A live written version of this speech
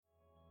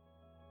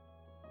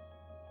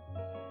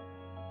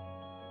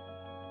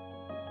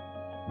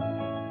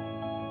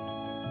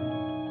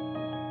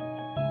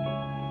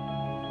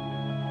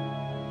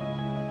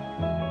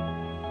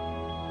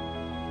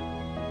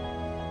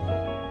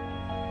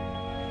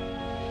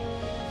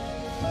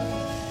Hi,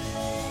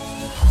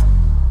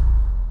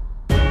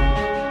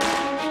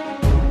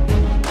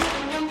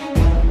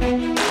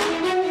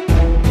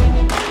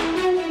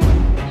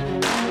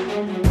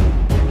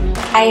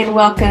 and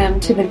welcome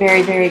to the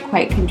Very, Very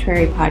Quite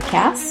Contrary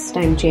podcast.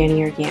 I'm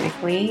Janie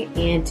Organically,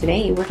 and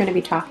today we're going to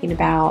be talking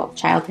about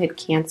childhood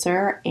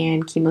cancer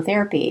and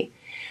chemotherapy,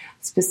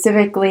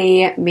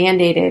 specifically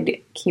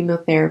mandated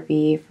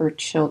chemotherapy for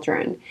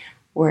children,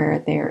 where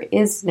there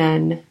is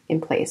none in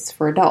place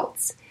for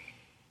adults.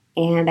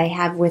 And I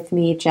have with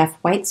me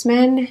Jeff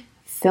Weitzman,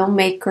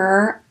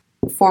 filmmaker,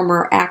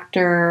 former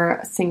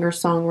actor,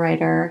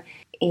 singer-songwriter,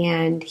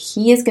 and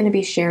he is going to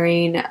be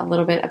sharing a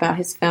little bit about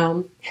his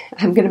film.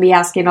 I'm going to be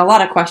asking a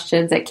lot of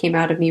questions that came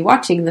out of me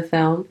watching the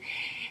film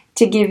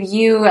to give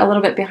you a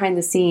little bit behind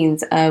the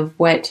scenes of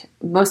what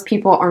most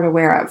people aren't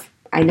aware of.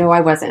 I know I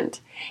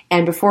wasn't.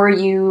 And before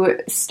you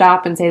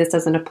stop and say this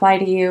doesn't apply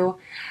to you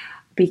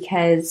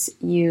because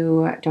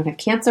you don't have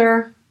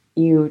cancer,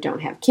 you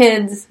don't have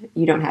kids,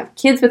 you don't have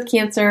kids with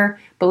cancer,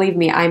 believe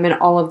me, I'm in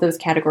all of those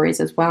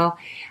categories as well.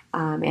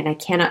 And I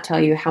cannot tell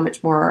you how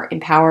much more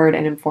empowered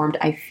and informed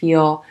I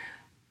feel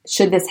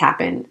should this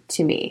happen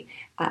to me,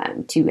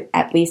 to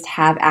at least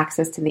have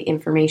access to the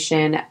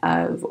information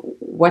of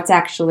what's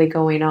actually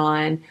going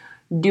on.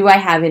 Do I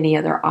have any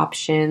other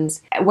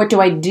options? What do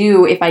I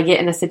do if I get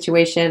in a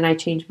situation and I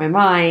change my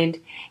mind?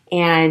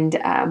 And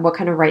what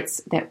kind of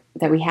rights that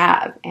we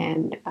have?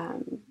 And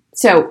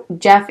so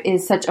Jeff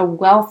is such a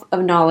wealth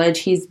of knowledge.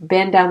 He's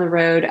been down the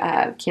road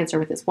of cancer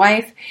with his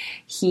wife.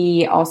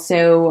 He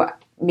also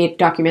made a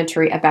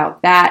documentary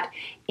about that,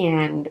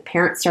 and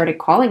parents started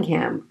calling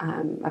him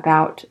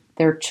about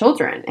their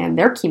children and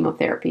their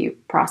chemotherapy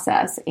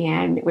process,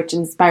 and which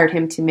inspired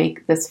him to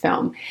make this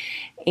film.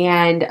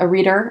 And a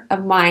reader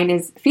of mine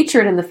is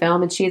featured in the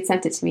film, and she had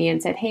sent it to me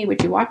and said, "Hey,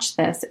 would you watch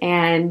this?"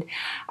 And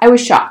I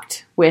was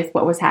shocked with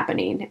what was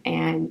happening,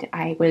 and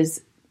I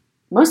was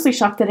mostly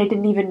shocked that I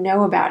didn't even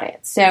know about it.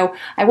 So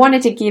I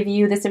wanted to give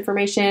you this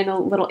information, a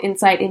little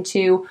insight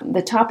into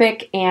the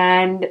topic,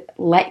 and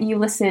let you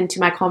listen to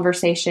my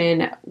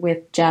conversation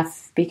with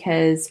Jeff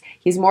because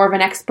he's more of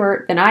an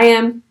expert than I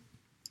am.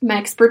 My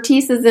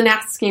expertise is in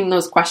asking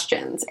those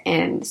questions,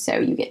 and so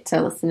you get to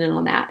listen in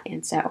on that.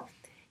 And so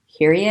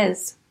here he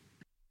is.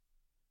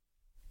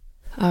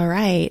 All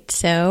right,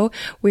 so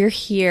we're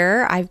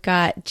here. I've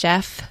got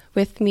Jeff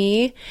with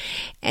me.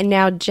 And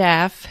now,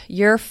 Jeff,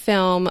 your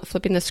film,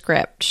 Flipping the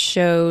Script,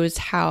 shows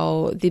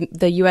how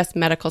the U.S.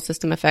 medical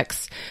system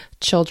affects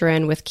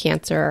children with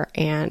cancer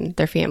and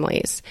their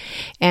families.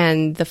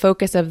 And the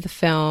focus of the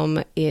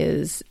film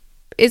is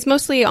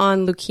mostly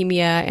on leukemia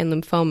and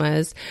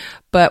lymphomas,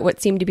 but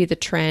what seemed to be the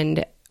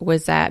trend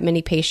was that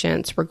many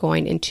patients were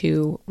going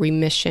into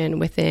remission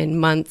within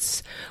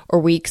months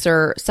or weeks,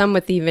 or some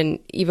with even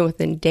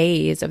within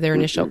days of their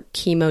initial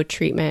chemo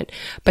treatment.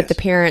 But the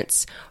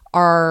parents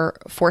are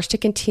forced to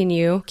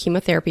continue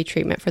chemotherapy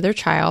treatment for their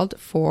child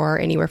for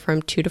anywhere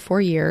from 2 to 4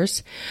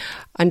 years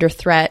under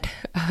threat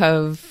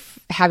of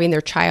having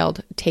their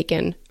child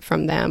taken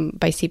from them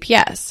by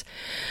CPS.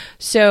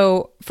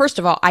 So first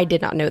of all, I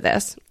did not know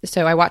this.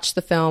 So I watched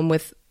the film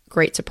with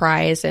great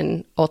surprise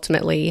and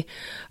ultimately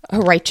a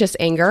righteous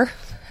anger.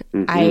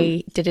 Mm-hmm.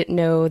 I didn't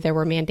know there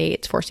were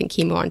mandates forcing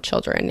chemo on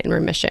children in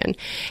remission.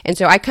 And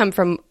so I come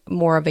from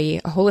more of a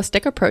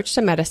holistic approach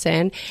to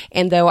medicine.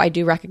 And though I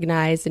do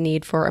recognize the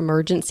need for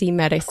emergency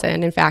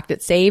medicine, in fact,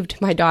 it saved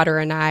my daughter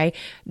and I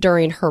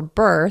during her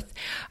birth,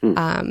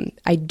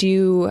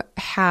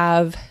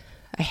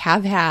 I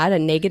have had a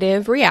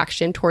negative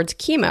reaction towards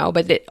chemo,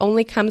 but it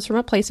only comes from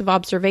a place of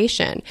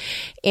observation.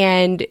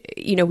 And,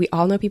 you know, we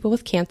all know people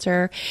with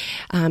cancer.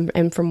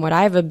 And from what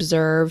I've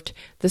observed,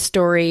 the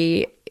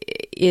story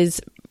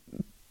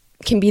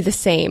can be the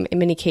same in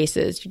many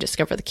cases. You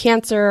discover the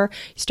cancer,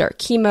 you start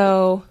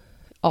chemo,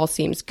 all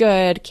seems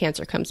good,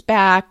 cancer comes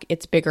back,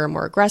 it's bigger and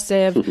more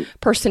aggressive,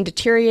 person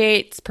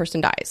deteriorates, person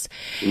dies.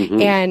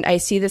 And I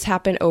see this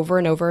happen over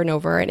and over and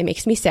over, and it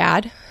makes me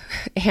sad.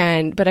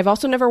 But I've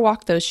also never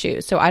walked those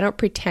shoes, so I don't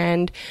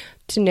pretend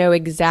to know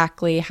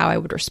exactly how I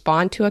would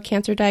respond to a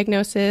cancer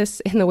diagnosis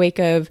in the wake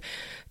of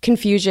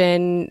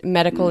confusion,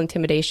 medical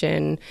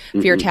intimidation,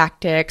 fear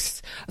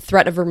tactics,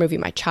 threat of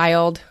removing my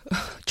child,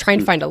 trying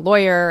to find a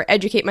lawyer,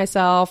 educate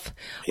myself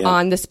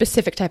on the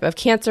specific type of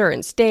cancer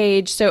and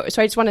stage. So I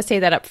just want to say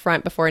that up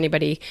front before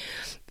anybody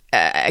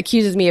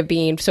accuses me of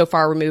being so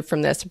far removed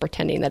from this and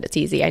pretending that it's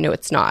easy. I know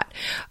it's not.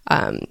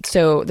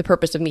 So the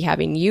purpose of me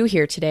having you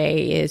here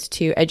today is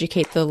to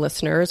educate the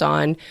listeners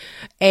on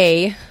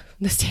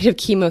the state of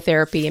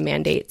chemotherapy and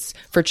mandates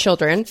for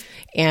children,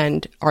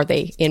 and are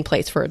they in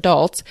place for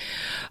adults?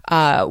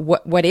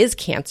 What is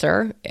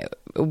cancer?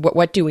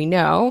 What do we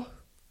know?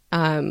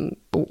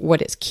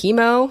 What is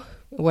chemo?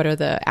 What are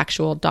the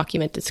actual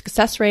documented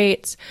success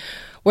rates?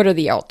 What are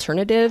the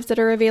alternatives that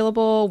are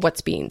available?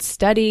 What's being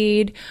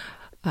studied?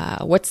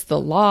 What's the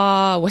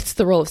law? What's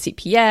the role of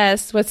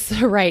CPS? What's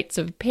the rights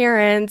of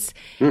parents?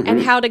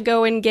 And how to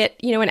go and get,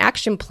 an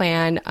action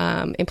plan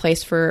in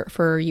place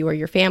for you or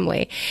your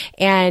family.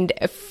 And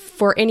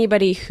for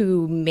anybody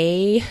who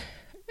may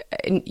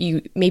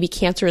maybe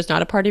cancer is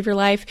not a part of your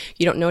life.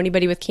 You don't know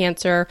anybody with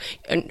cancer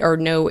or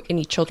know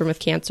any children with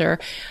cancer.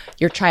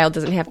 Your child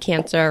doesn't have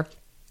cancer.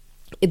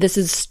 This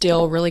is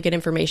still really good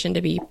information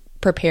to be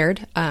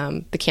prepared.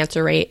 The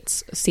cancer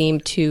rates seem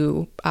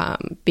to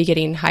be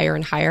getting higher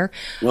and higher.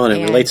 Well,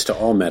 and it relates to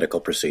all medical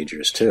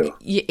procedures too.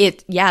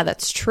 Yeah,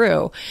 that's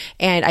true.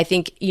 And I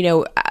think,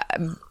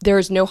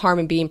 there's no harm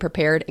in being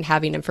prepared and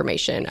having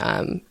information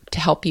to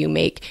help you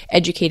make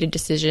educated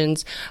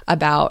decisions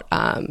about,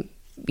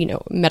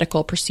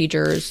 medical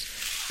procedures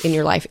in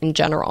your life in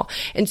general.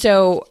 And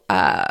so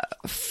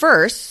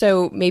first,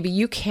 maybe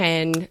you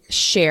can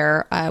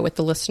share with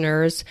the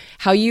listeners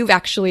how you've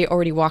actually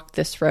already walked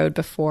this road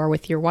before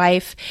with your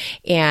wife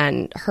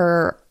and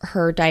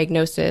her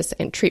diagnosis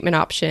and treatment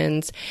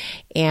options,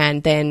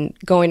 and then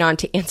going on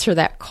to answer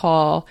that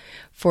call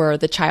for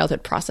the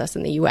childhood process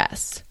in the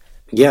U.S.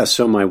 Yeah,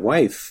 so my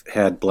wife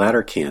had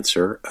bladder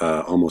cancer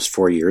almost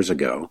 4 years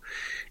ago.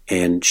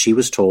 And she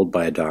was told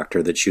by a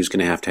doctor that she was going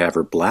to have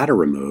her bladder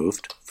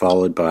removed,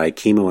 followed by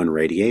chemo and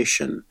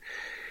radiation.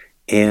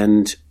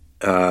 And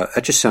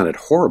that just sounded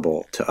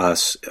horrible to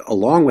us.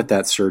 Along with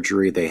that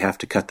surgery, they have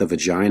to cut the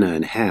vagina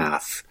in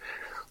half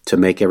to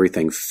make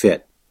everything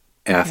fit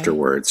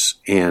afterwards.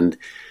 And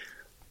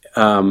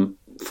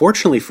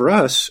fortunately for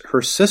us,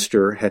 her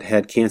sister had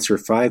had cancer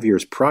 5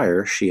 years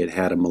prior. She had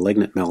had a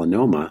malignant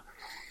melanoma.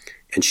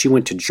 And she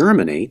went to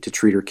Germany to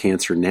treat her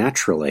cancer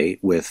naturally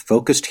with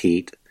focused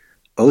heat,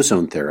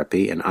 ozone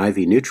therapy, and IV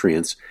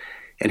nutrients,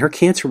 and her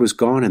cancer was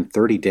gone in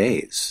 30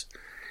 days.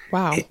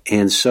 Wow.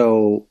 And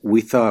so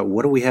we thought,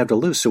 what do we have to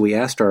lose? So we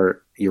asked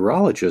our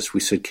urologist, we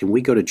said, can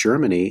we go to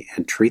Germany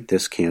and treat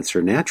this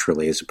cancer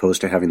naturally as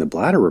opposed to having the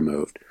bladder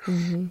removed?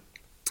 Mm-hmm.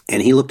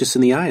 And he looked us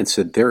in the eye and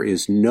said, there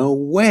is no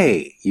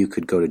way you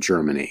could go to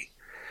Germany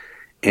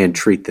and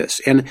treat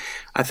this. And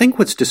I think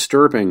what's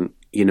disturbing,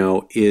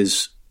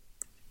 is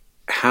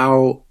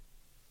how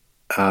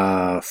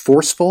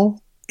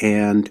forceful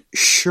and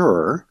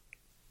sure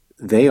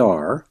they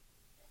are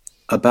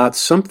about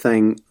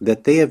something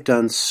that they have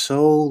done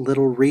so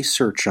little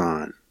research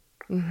on.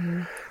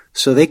 Mm-hmm.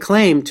 So they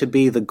claim to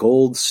be the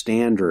gold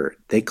standard.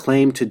 They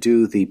claim to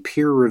do the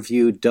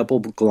peer-reviewed,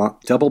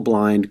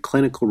 double-blind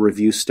clinical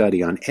review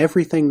study on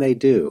everything they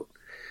do.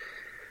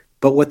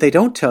 But what they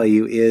don't tell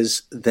you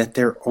is that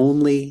they're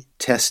only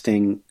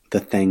testing the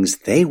things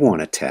they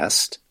want to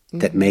test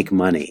that make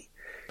money.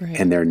 Right.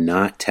 And they're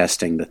not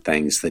testing the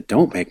things that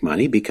don't make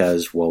money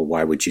because, well,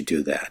 why would you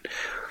do that?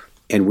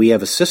 And we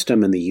have a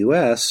system in the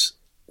U.S.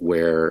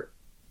 where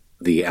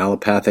the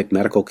allopathic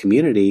medical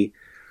community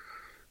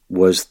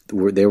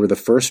they were the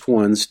first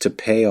ones to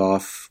pay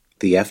off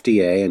the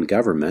FDA and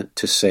government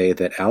to say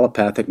that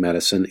allopathic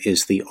medicine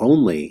is the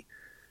only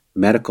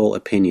medical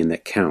opinion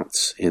that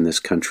counts in this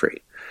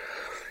country.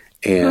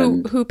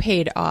 And who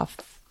paid off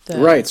the...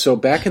 Right. So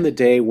back in the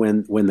day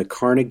when the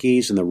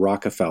Carnegies and the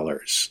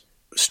Rockefellers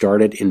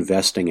started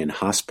investing in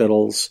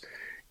hospitals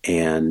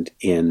and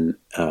in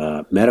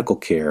medical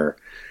care,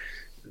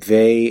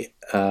 they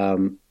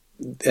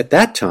at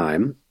that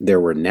time there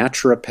were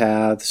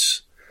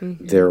naturopaths,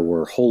 mm-hmm. there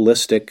were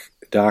holistic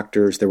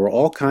doctors, there were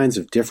all kinds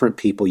of different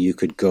people you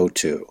could go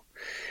to,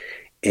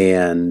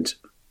 and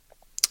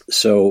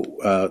so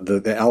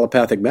the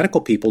allopathic medical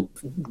people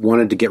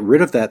wanted to get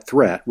rid of that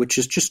threat, which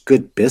is just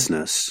good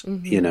business,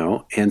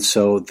 mm-hmm. And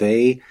so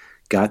they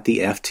got the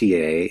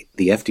FDA,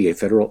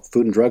 Federal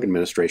Food and Drug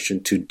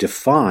Administration, to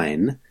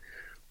define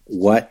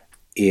what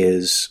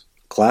is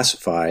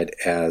classified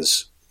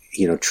as,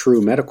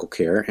 true medical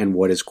care and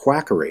what is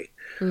quackery.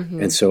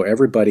 Mm-hmm. And so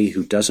everybody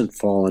who doesn't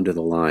fall under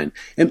the line,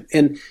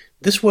 and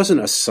this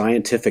wasn't a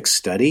scientific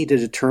study to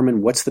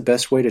determine what's the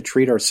best way to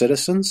treat our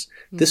citizens.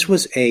 Mm-hmm. This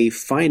was a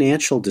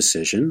financial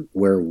decision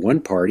where one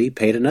party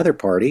paid another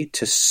party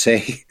to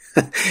say,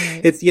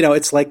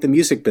 it's like the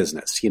music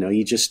business.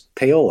 You just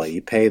payola.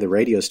 You pay the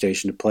radio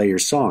station to play your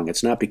song.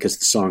 It's not because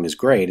the song is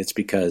great. It's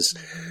because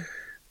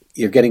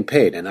you're getting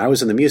paid. And I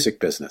was in the music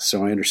business,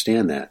 so I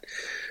understand that.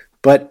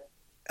 But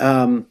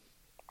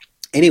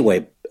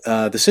anyway,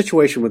 the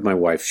situation with my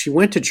wife, she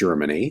went to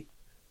Germany.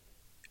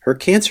 Her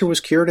cancer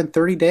was cured in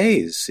 30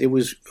 days. It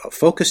was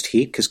focused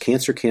heat because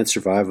cancer can't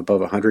survive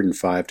above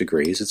 105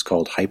 degrees. It's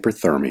called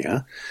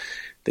hyperthermia.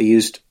 They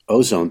used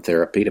ozone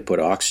therapy to put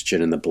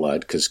oxygen in the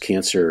blood because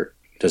cancer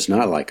does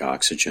not like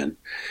oxygen.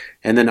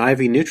 And then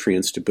IV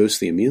nutrients to boost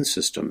the immune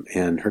system.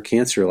 And her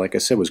cancer, like I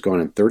said, was gone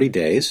in 30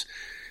 days.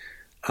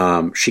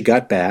 She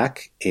got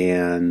back,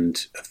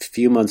 and a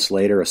few months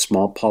later, a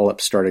small polyp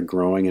started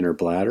growing in her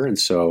bladder. And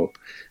so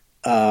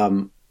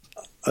the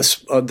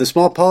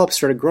small polyp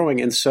started growing,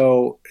 and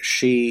so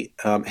she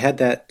had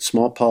that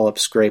small polyp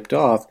scraped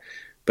off,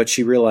 but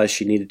she realized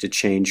she needed to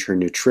change her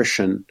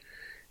nutrition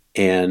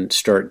and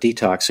start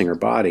detoxing her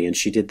body. And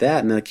she did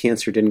that, and the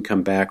cancer didn't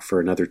come back for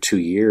another 2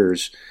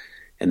 years.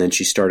 And then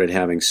she started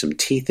having some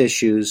teeth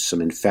issues,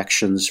 some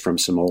infections from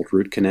some old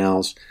root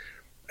canals.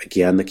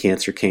 Again, the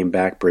cancer came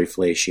back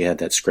briefly. She had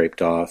that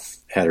scraped off,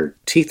 had her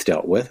teeth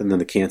dealt with, and then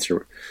the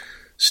cancer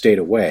stayed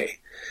away.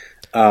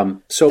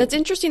 So that's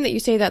interesting that you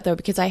say that, though,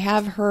 because I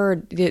have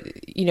heard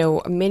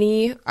that,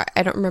 many,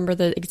 I don't remember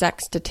the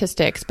exact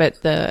statistics, but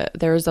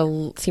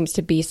seems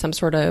to be some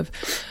sort of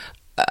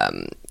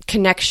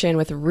connection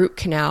with root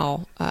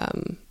canal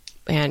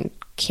and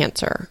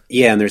cancer.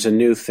 Yeah, and there's a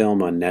new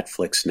film on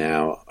Netflix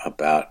now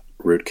about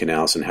root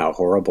canals and how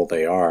horrible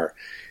they are.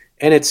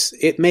 And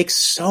it makes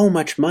so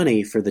much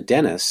money for the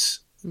dentists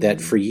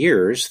that for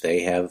years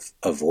they have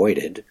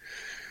avoided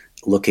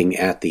looking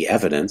at the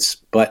evidence,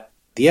 but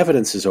the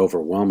evidence is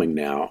overwhelming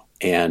now,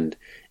 and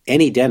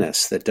any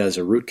dentist that does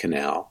a root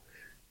canal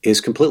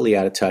is completely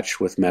out of touch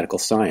with medical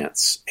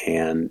science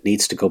and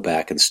needs to go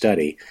back and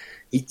study.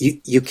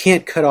 You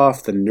can't cut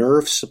off the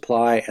nerve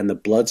supply and the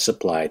blood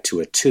supply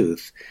to a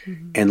tooth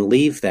and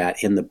leave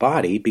that in the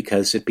body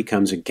because it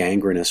becomes a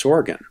gangrenous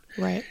organ.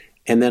 Right.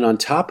 And then on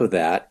top of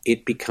that,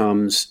 it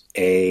becomes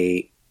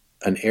an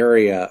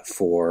area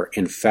for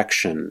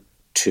infection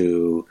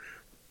to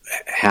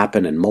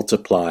happen and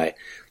multiply.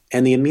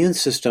 And the immune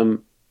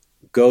system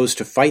goes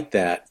to fight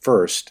that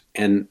first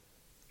and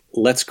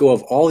lets go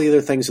of all the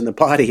other things in the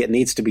body it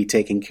needs to be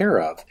taken care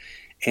of.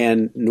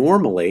 And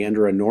normally,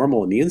 under a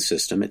normal immune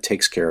system, it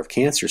takes care of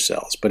cancer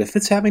cells. But if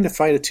it's having to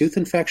fight a tooth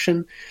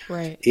infection,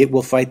 right, it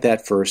will fight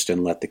that first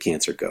and let the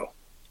cancer go.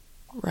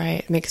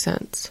 Right. Makes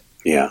sense.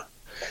 Yeah.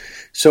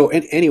 So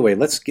anyway,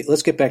 let's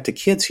get back to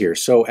kids here.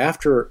 So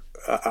after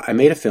I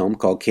made a film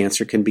called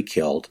Cancer Can Be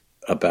Killed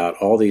about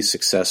all these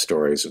success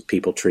stories of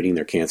people treating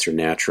their cancer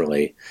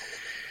naturally.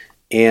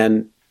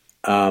 And,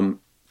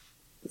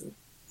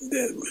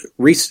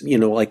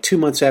 like 2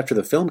 months after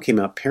the film came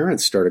out,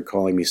 parents started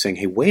calling me saying,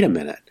 hey, wait a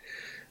minute.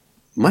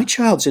 My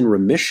child's in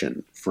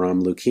remission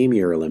from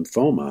leukemia or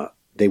lymphoma.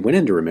 They went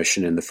into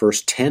remission in the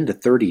first 10 to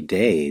 30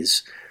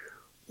 days.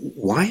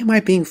 Why am I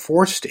being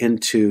forced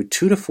into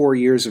 2 to 4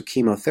 years of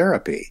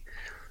chemotherapy?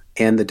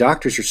 And the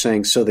doctors are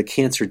saying, so the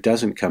cancer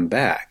doesn't come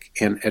back.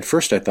 And at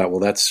first I thought, well,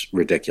 that's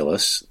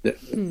ridiculous.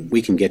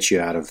 We can get you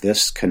out of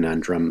this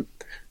conundrum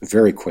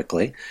very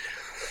quickly.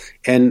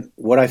 And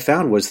what I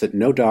found was that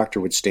no doctor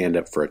would stand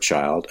up for a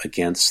child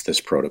against this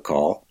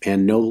protocol,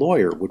 and no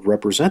lawyer would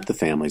represent the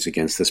families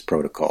against this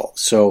protocol.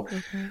 So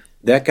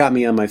that got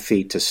me on my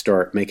feet to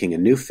start making a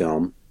new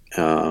film,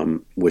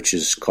 which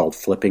is called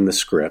Flipping the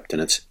Script,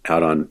 and it's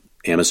out on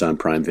Amazon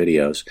Prime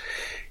Videos.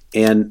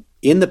 And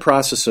in the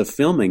process of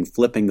filming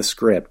Flipping the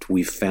Script,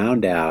 we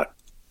found out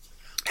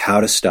how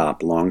to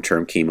stop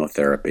long-term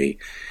chemotherapy,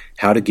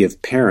 how to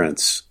give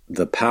parents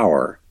the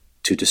power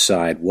to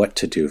decide what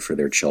to do for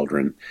their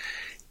children.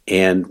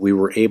 And we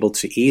were able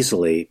to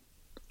easily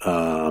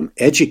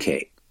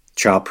educate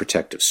child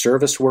protective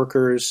service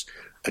workers,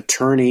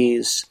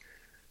 attorneys,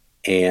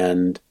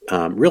 and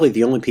really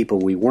the only people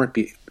we weren't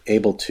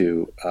able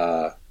to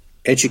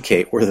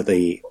educate were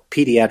the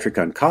pediatric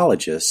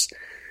oncologists.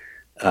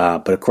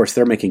 But of course,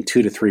 they're making $2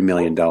 to $3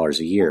 million a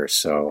year,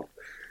 so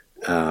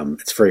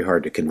it's very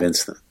hard to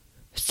convince them.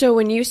 So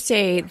when you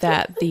say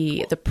that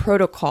the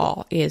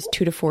protocol is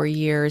 2 to 4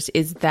 years,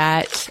 is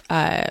that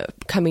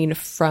coming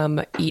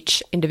from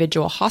each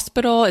individual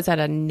hospital? Is that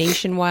a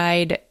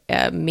nationwide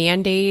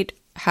mandate?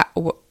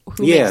 Who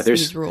makes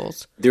these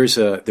rules? There's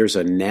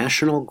a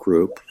national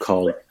group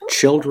called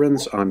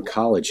Children's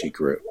Oncology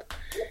Group,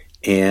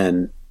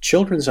 and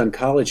Children's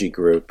Oncology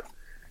Group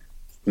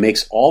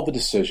makes all the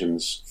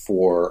decisions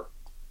for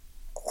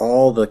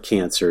all the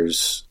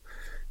cancers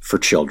for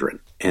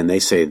children. And they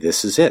say,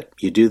 this is it.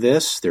 You do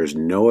this, there's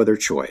no other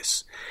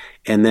choice.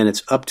 And then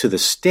it's up to the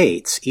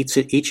states,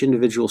 each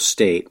individual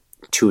state,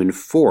 to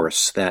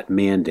enforce that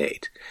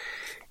mandate.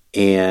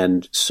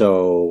 And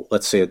so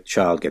let's say a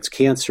child gets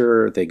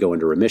cancer, they go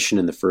into remission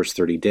in the first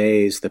 30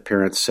 days. The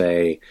parents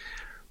say,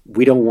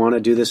 we don't want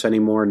to do this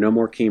anymore, no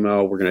more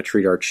chemo. We're going to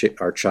treat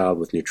our child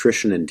with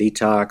nutrition and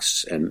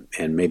detox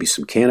and maybe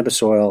some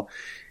cannabis oil,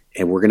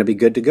 and we're going to be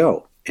good to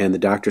go. And the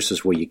doctor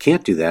says, well, you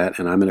can't do that,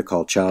 and I'm going to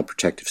call Child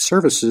Protective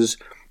Services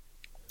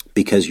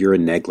because you're a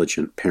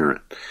negligent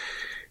parent.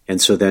 And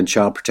so then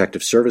Child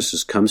Protective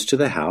Services comes to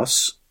the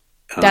house.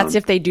 That's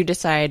if they do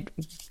decide,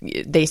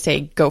 they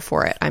say, go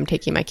for it, I'm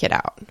taking my kid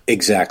out.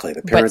 Exactly.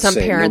 The parents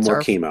say, no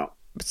more chemo.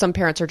 Some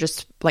parents are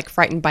just like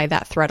frightened by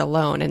that threat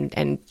alone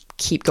and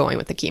keep going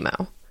with the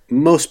chemo.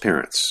 Most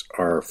parents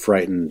are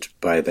frightened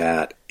by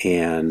that,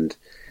 and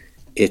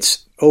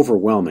it's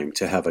overwhelming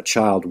to have a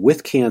child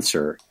with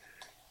cancer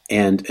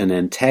and an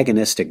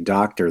antagonistic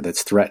doctor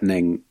that's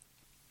threatening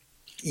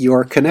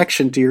your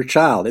connection to your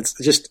child.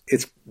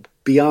 It's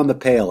beyond the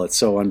pale. It's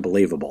so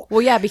unbelievable.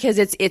 Well, yeah, because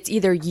it's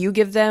either you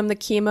give them the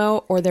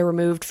chemo or they're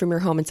removed from your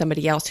home and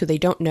somebody else who they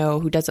don't know,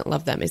 who doesn't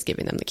love them, is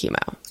giving them the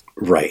chemo.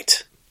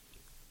 Right.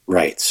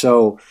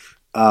 So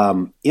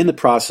in the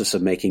process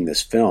of making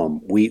this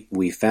film,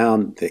 we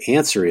found the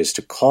answer is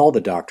to call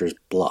the doctor's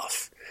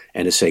bluff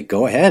and to say,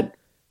 go ahead,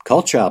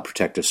 call Child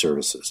Protective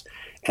Services.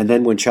 And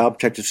then when Child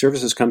Protective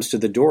Services comes to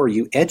the door,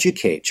 you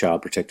educate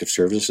Child Protective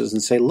Services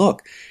and say,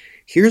 look,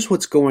 here's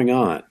what's going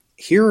on.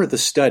 Here are the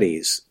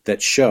studies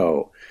that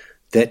show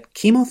that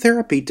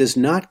chemotherapy does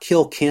not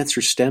kill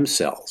cancer stem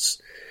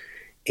cells.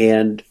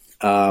 And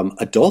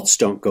adults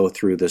don't go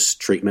through this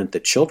treatment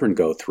that children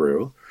go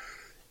through.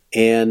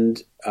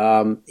 And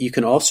you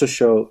can also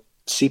show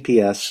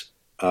CPS,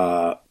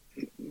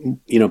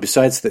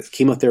 besides that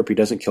chemotherapy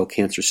doesn't kill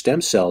cancer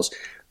stem cells,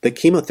 the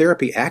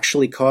chemotherapy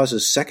actually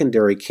causes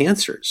secondary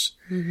cancers.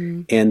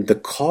 Mm-hmm. And the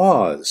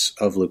cause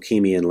of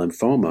leukemia and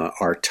lymphoma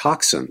are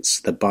toxins.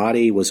 The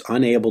body was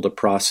unable to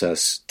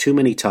process too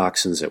many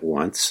toxins at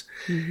once.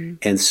 Mm-hmm.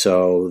 And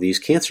so these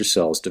cancer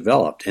cells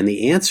developed. And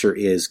the answer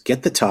is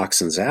get the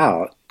toxins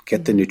out,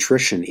 get the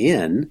nutrition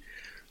in,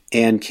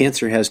 and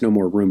cancer has no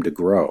more room to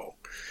grow.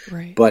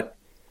 Right. But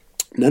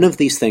none of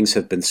these things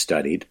have been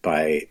studied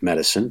by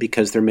medicine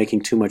because they're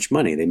making too much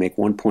money. They make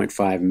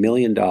 $1.5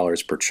 million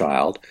per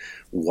child.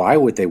 Why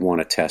would they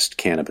want to test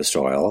cannabis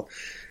oil?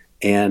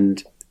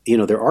 And,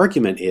 their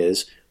argument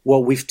is,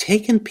 well, we've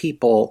taken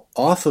people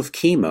off of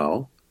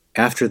chemo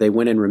after they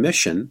went in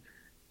remission,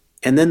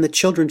 and then the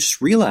children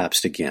just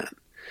relapsed again.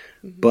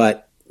 Mm-hmm.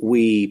 But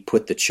we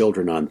put the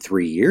children on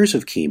 3 years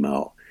of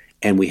chemo,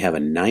 and we have a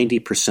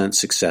 90%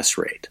 success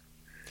rate.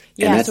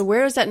 Yeah, so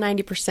where is that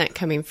 90%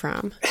 coming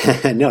from?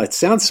 No, it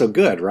sounds so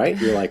good, right?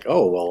 You're like,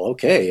 oh, well,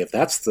 okay, if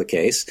that's the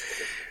case.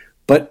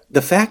 But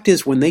the fact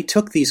is, when they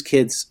took these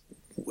kids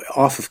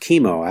off of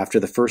chemo after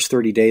the first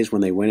 30 days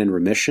when they went in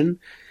remission,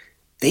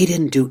 they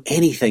didn't do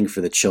anything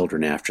for the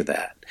children after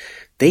that.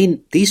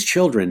 These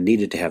children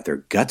needed to have their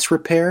guts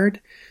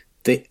repaired,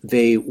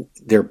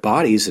 their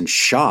bodies in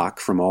shock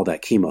from all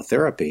that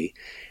chemotherapy.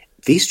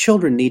 These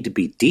children need to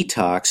be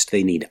detoxed.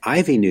 They need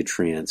IV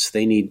nutrients.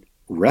 They need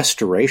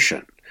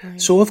restoration. Right.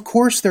 So, of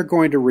course, they're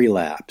going to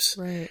relapse.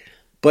 Right.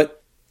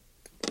 But,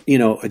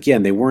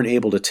 again, they weren't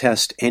able to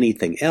test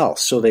anything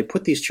else. So they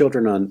put these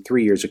children on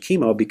 3 years of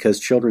chemo because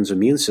children's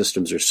immune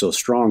systems are so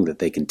strong that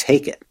they can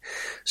take it.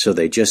 So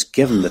they just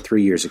give them the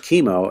 3 years of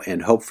chemo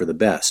and hope for the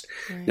best.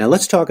 Right. Now,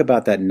 let's talk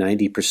about that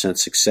 90%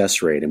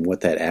 success rate and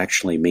what that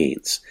actually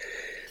means.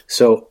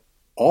 So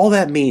all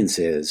that means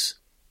is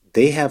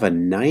they have a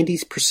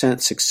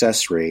 90%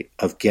 success rate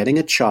of getting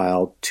a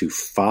child to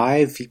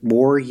 5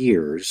 more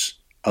years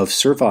of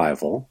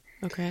survival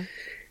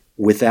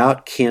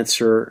without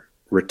cancer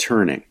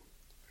returning.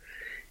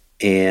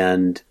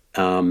 And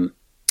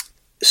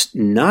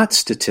not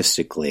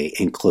statistically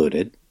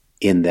included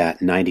in that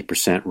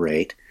 90%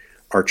 rate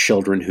are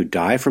children who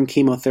die from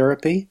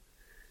chemotherapy,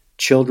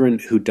 children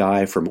who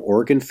die from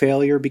organ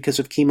failure because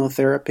of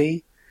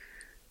chemotherapy,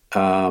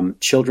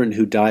 children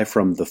who die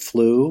from the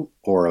flu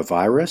or a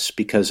virus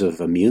because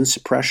of immune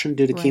suppression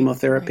due to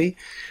chemotherapy. Right.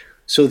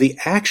 So the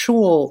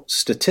actual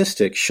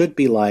statistic should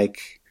be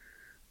like,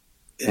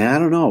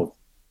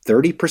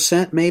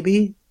 30%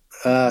 maybe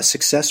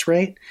success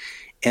rate.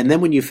 And then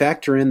when you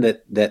factor in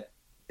that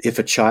if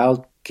a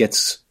child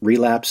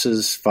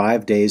relapses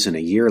 5 days and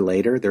a year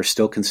later, they're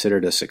still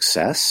considered a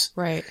success.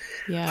 Right.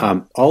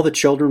 Yeah. All the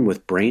children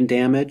with brain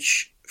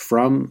damage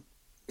from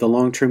the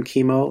long-term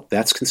chemo,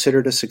 that's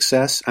considered a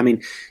success. I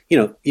mean,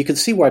 you can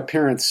see why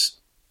parents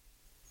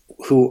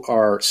who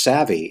are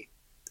savvy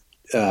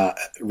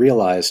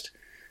realized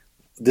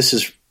this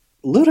is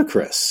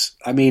ludicrous.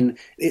 I mean,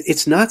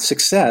 it's not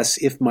success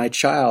if my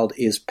child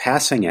is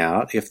passing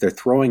out, if they're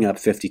throwing up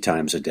 50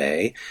 times a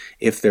day,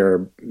 if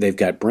they've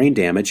got brain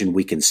damage and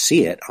we can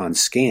see it on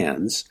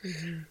scans.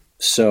 Mm-hmm.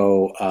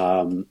 So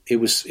it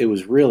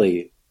was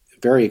really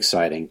very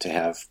exciting to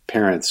have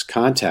parents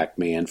contact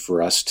me and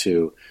for us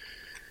to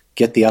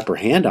get the upper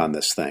hand on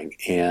this thing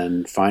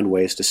and find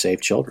ways to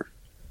save children.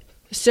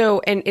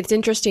 So, and it's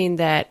interesting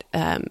that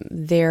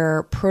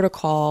their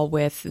protocol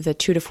with the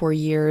 2 to 4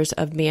 years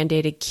of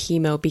mandated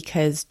chemo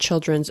because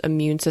children's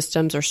immune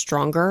systems are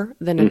stronger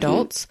than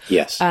adults.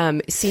 Yes.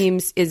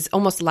 is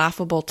almost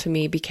laughable to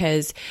me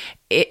because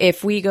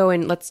if we go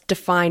and let's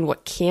define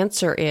what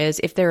cancer is,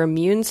 if their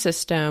immune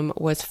system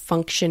was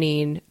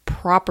functioning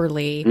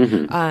properly,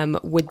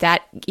 would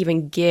that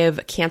even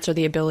give cancer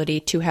the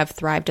ability to have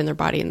thrived in their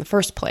body in the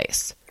first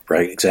place?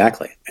 Right,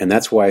 exactly. And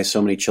that's why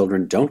so many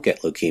children don't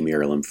get leukemia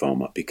or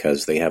lymphoma,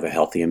 because they have a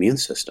healthy immune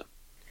system.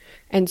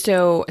 And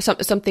so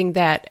something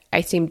that I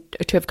seem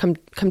to have come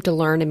to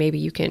learn, and maybe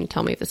you can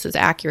tell me if this is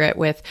accurate,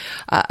 with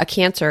a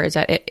cancer is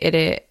that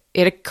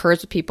it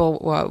occurs with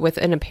people with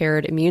an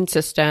impaired immune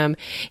system,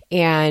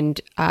 and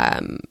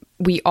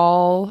we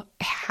all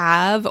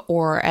have,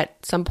 or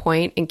at some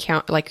point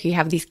we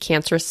have these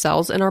cancerous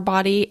cells in our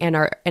body, and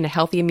a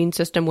healthy immune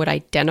system would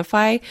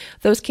identify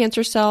those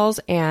cancer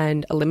cells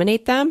and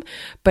eliminate them.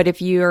 But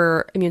if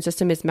your immune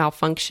system is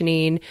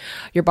malfunctioning,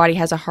 your body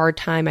has a hard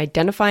time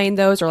identifying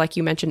those, or like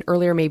you mentioned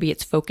earlier, maybe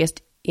it's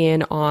focused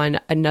in on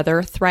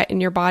another threat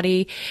in your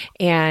body,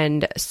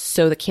 and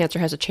so the cancer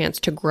has a chance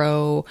to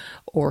grow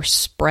or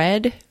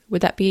spread.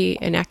 Would that be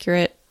an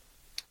accurate?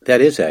 That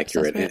is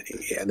accurate.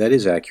 Yeah, that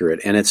is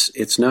accurate. And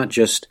it's not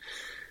just,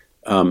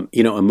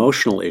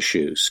 emotional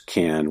issues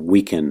can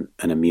weaken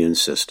an immune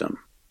system,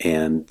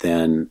 and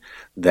then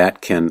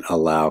that can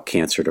allow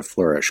cancer to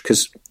flourish.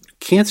 Because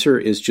cancer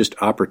is just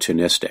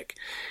opportunistic.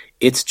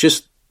 It's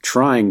just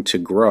trying to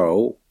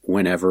grow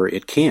whenever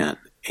it can.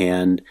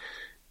 And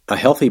a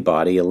healthy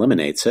body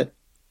eliminates it.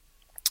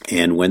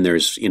 And when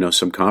there's,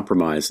 some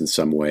compromise in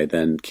some way,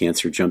 then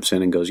cancer jumps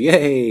in and goes,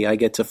 yay, I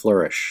get to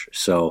flourish.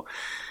 So,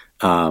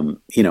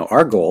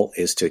 our goal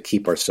is to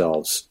keep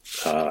ourselves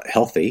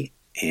healthy,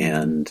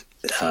 and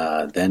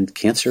then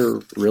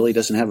cancer really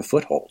doesn't have a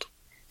foothold.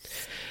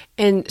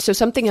 And so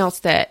something else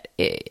that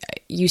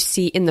you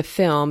see in the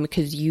film,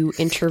 because you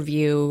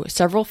interview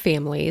several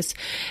families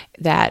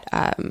that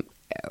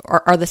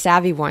are the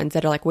savvy ones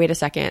that are like, wait a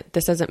second,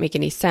 this doesn't make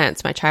any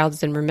sense. My child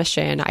is in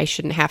remission. I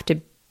shouldn't have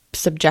to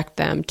subject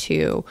them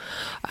to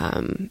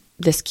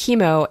this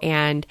chemo.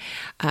 And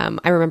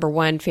I remember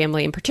one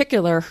family in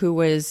particular who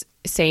was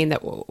saying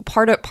that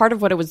part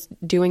of what it was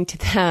doing to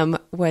them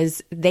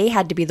was they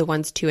had to be the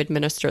ones to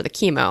administer the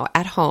chemo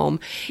at home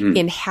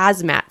in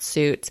hazmat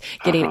suits,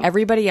 getting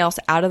everybody else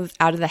out of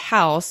the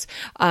house,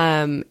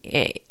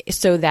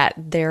 so that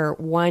their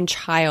one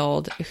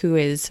child, who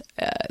is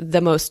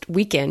the most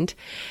weakened,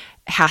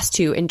 has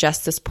to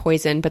ingest this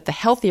poison, but the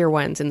healthier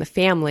ones in the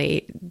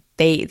family,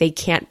 they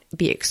can't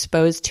be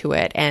exposed to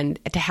it. And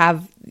to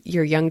have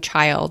your young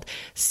child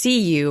see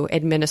you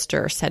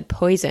administer said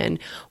poison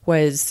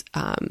was,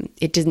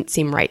 it didn't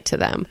seem right to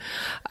them.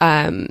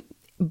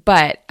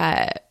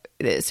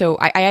 So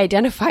I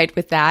identified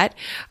with that.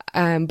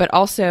 But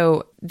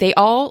also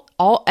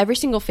every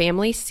single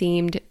family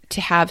seemed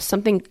to have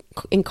something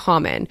in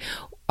common.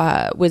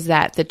 Was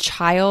that the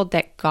child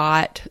that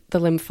got the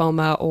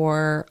lymphoma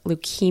or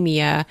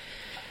leukemia,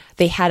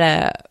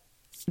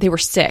 they were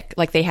sick,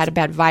 like they had a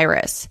bad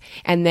virus.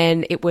 And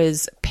then it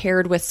was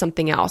paired with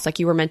something else, like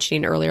you were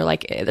mentioning earlier,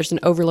 like there's an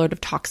overload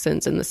of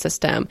toxins in the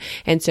system.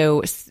 And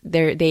so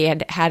they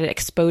had an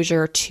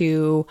exposure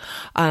to,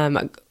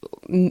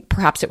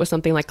 perhaps it was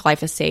something like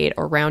glyphosate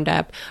or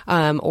Roundup,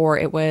 or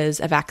it was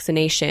a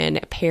vaccination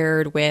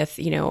paired with,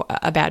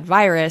 a bad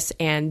virus,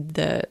 and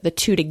the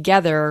two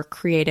together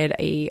created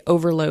a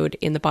overload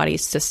in the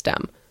body's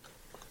system.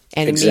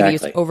 And exactly. Maybe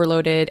it's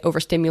overloaded,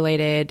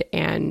 overstimulated,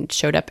 and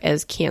showed up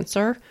as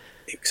cancer.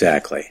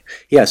 Exactly.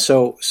 Yeah.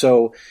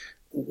 So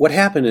what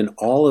happened in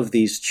all of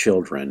these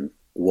children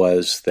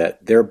was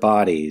that their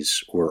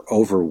bodies were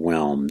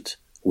overwhelmed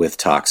with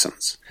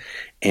toxins,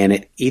 and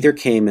it either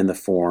came in the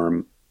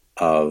form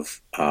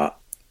of a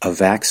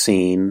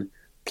vaccine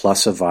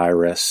plus a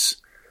virus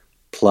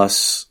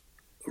plus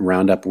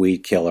Roundup weed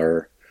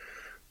killer,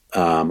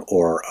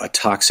 or a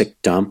toxic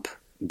dump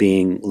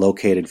being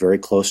located very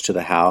close to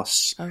the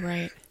house. Oh,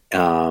 right.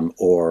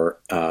 Or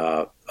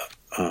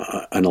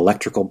an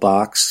electrical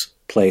box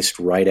placed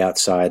right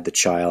outside the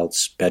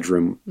child's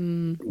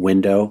bedroom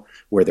window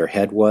where their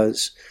head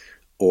was,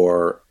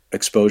 or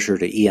exposure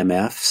to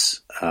EMFs,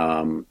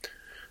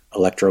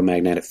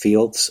 electromagnetic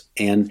fields.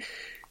 And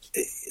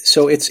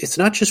so it's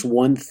not just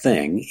one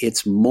thing,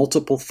 it's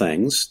multiple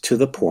things to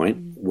the point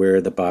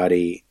where the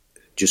body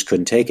just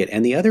couldn't take it.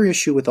 And the other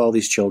issue with all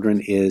these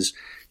children is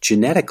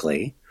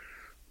genetically,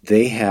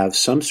 they have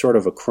some sort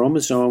of a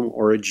chromosome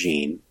or a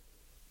gene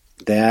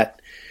that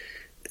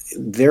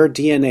their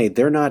DNA,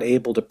 they're not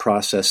able to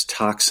process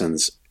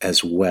toxins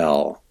as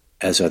well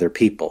as other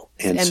people.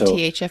 And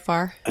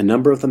MTHFR? So a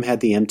number of them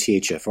had the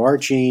MTHFR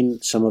gene.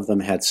 Some of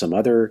them had some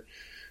other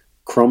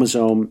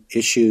chromosome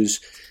issues.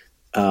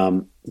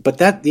 But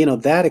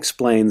that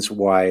explains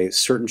why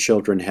certain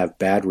children have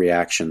bad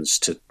reactions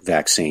to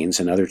vaccines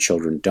and other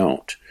children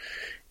don't.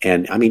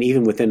 And I mean,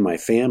 even within my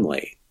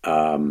family,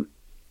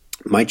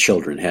 my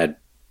children had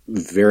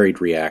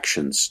varied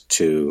reactions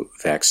to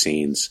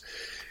vaccines,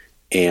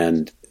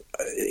 and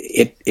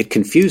it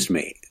confused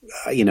me,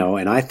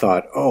 and I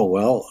thought, oh,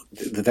 well,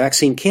 the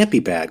vaccine can't be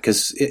bad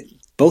because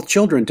both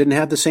children didn't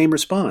have the same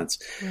response.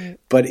 Right.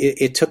 But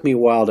it took me a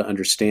while to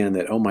understand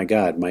that, oh my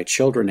God, my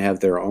children have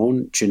their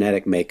own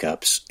genetic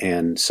makeups,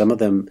 and some of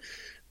them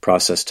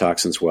process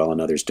toxins well and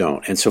others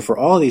don't. And so for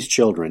all of these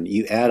children,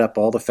 you add up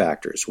all the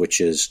factors,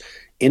 which is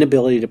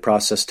inability to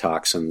process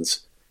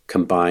toxins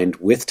combined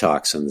with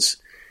toxins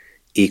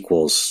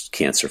equals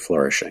cancer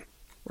flourishing.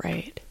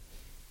 Right.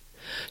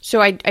 So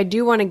I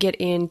do want to get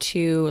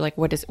into like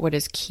what is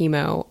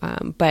chemo,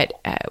 but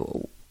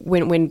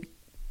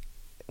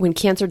when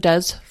cancer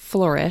does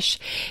flourish,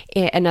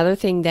 another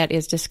thing that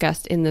is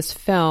discussed in this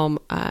film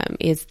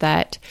is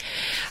that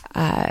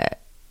I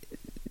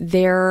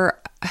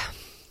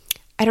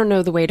don't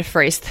know the way to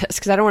phrase this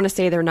because I don't want to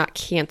say they're not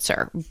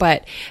cancer,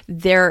 but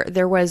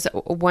there was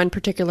one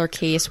particular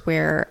case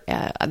where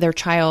their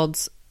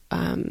child's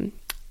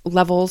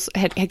levels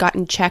had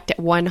gotten checked at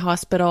one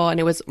hospital,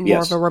 and it was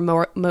more of a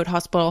remote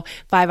hospital.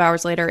 5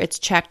 hours later, it's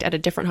checked at a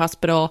different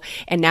hospital,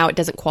 and now it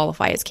doesn't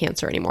qualify as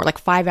cancer anymore. Like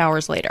 5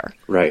 hours later,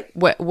 right?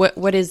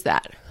 What is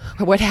that?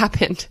 What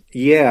happened?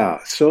 Yeah,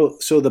 so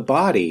the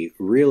body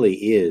really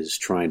is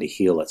trying to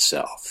heal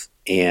itself,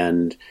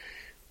 and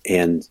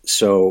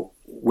so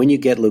when you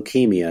get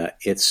leukemia,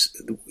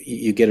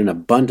 you get an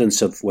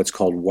abundance of what's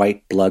called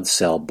white blood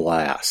cell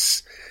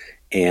blasts.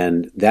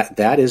 And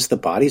that is the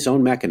body's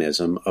own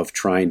mechanism of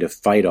trying to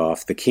fight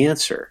off the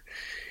cancer.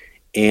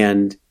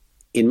 And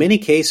in many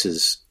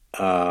cases,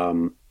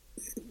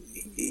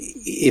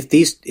 if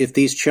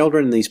these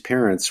children and these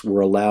parents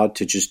were allowed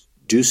to just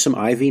do some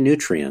IV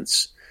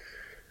nutrients,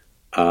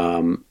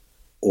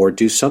 or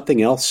do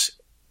something else,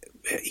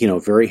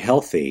 very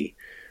healthy,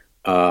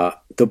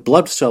 the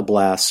blood cell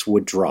blasts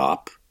would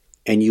drop,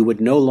 and you would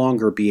no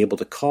longer be able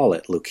to call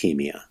it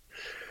leukemia.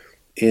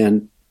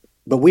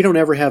 But we don't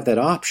ever have that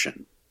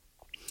option.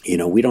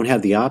 We don't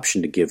have the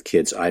option to give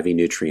kids IV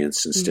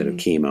nutrients instead of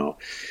chemo.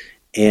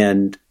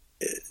 And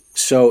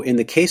so in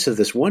the case of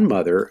this one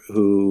mother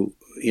who,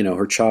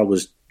 her child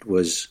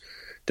was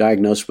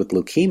diagnosed with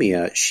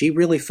leukemia, she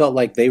really felt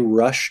like they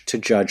rushed to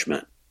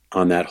judgment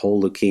on that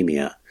whole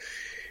leukemia.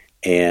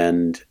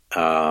 And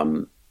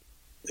her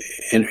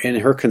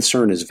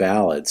concern is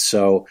valid.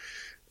 So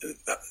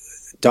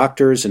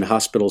doctors and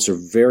hospitals are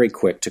very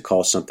quick to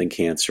call something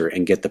cancer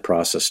and get the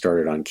process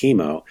started on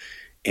chemo.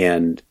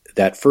 And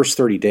that first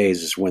 30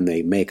 days is when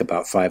they make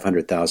about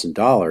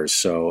 $500,000.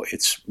 So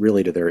it's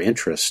really to their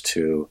interest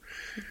to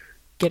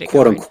get it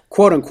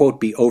quote unquote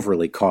be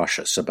overly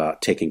cautious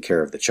about taking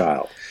care of the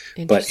child.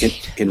 But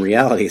in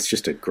reality, it's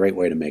just a great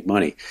way to make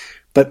money.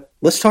 But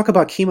let's talk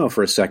about chemo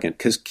for a second,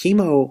 because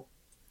chemo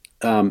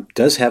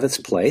does have its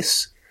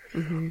place.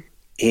 Mm-hmm.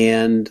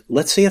 And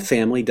let's say a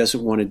family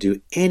doesn't want to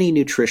do any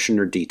nutrition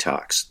or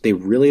detox. They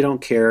really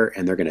don't care,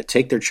 and they're going to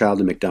take their child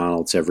to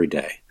McDonald's every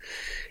day.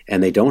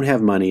 And they don't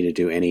have money to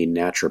do any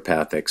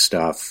naturopathic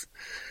stuff.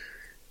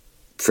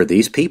 For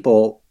these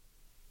people,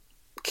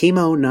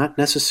 chemo, not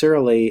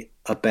necessarily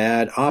a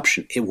bad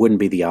option. It wouldn't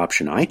be the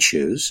option I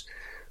choose,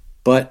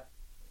 but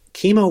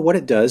chemo, what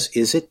it does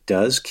is it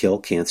does kill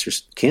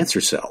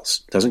cancer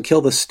cells. It doesn't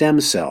kill the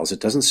stem cells.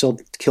 It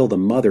doesn't kill the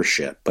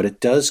mothership, but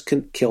it does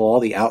kill all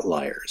the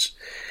outliers.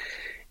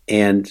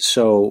 And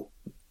so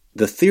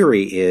the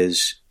theory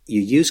is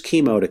you use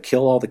chemo to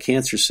kill all the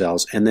cancer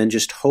cells and then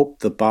just hope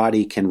the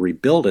body can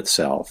rebuild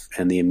itself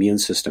and the immune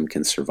system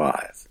can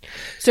survive.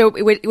 So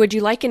would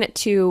you liken it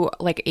to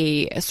like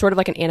a sort of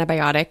like an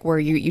antibiotic, where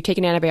you take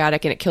an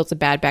antibiotic and it kills the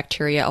bad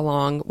bacteria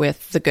along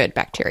with the good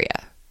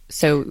bacteria?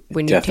 So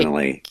when you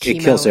Definitely. take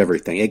chemo, it kills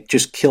everything. It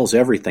just kills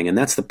everything. And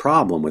that's the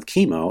problem with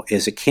chemo,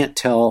 is it can't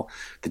tell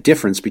the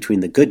difference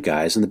between the good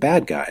guys and the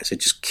bad guys. It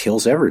just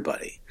kills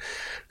everybody.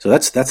 So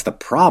that's the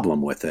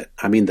problem with it.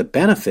 I mean, the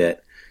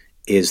benefit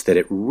is that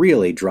it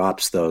really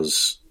drops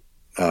those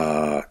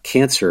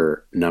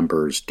cancer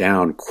numbers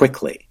down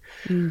quickly.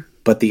 Mm.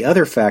 But the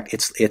other fact,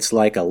 it's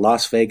like a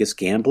Las Vegas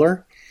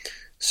gambler.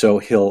 So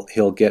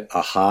he'll get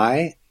a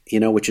high,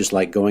 which is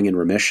like going in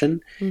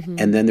remission,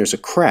 and then there's a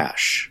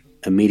crash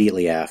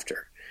immediately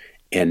after.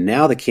 And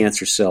now the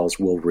cancer cells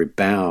will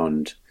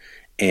rebound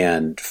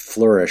and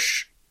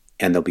flourish,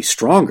 and they'll be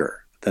stronger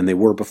than they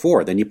were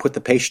before. Then you put the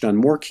patient on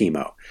more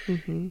chemo.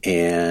 Mm-hmm.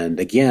 And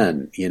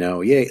again,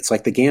 it's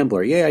like the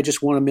gambler. Yeah, I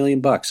just won $1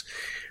 million.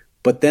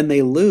 But then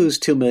they lose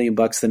 $2 million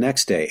the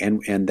next day.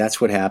 And that's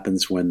what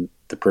happens when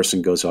the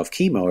person goes off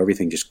chemo.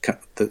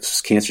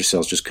 The cancer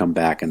cells just come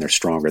back and they're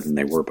stronger than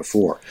they were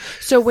before.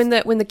 So when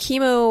the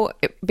chemo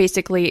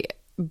basically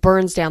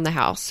burns down the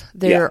house,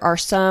 there are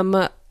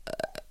some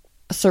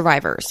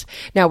survivors.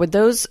 Now, would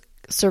those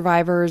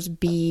survivors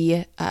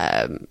be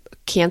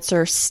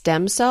cancer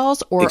stem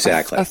cells, or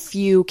exactly. a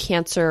few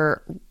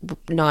cancer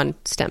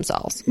non-stem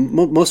cells?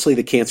 Mostly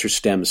the cancer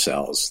stem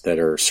cells that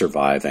are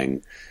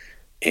surviving,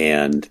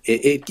 and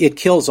it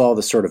kills all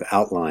the sort of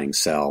outlying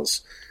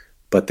cells,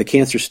 but the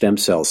cancer stem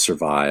cells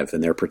survive,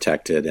 and they're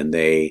protected, and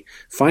they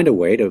find a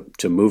way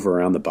to move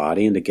around the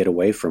body and to get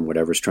away from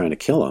whatever's trying to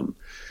kill them.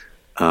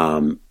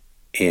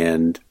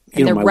 And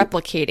they're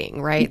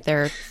replicating, right?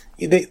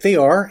 They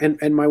are.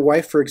 And my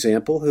wife, for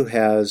example, who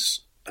has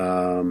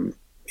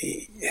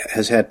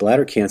had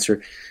bladder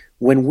cancer,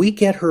 when we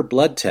get her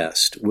blood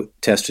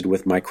tested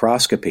with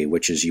microscopy,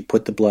 which is you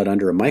put the blood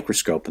under a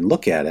microscope and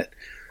look at it,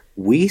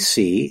 we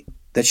see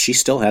that she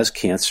still has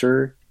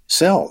cancer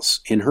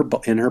cells in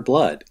her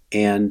blood.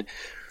 And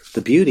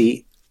the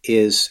beauty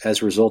is,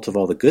 as a result of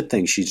all the good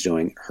things she's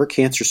doing, her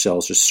cancer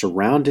cells are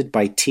surrounded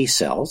by T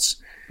cells,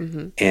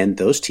 and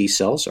those T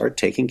cells are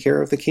taking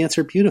care of the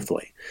cancer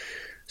beautifully.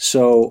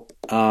 So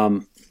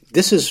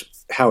this is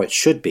how it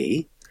should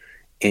be.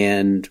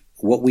 And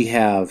what we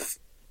have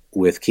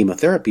with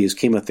chemotherapy is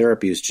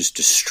just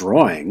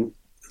destroying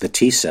the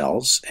T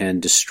cells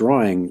and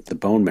destroying the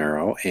bone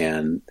marrow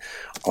and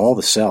all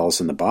the cells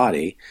in the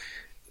body,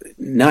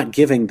 not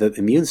giving the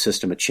immune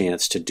system a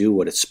chance to do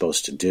what it's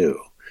supposed to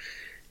do.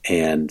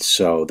 And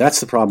so that's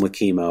the problem with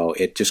chemo.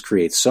 It just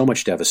creates so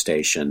much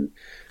devastation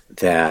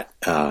that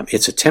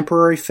it's a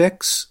temporary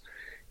fix.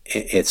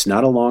 It's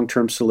not a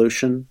long-term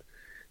solution.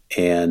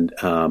 And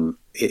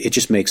it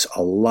just makes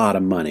a lot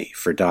of money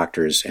for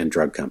doctors and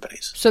drug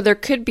companies. So there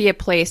could be a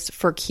place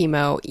for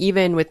chemo,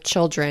 even with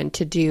children,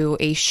 to do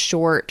a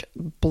short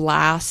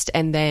blast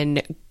and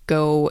then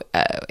go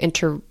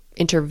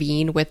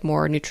intervene with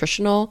more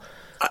nutritional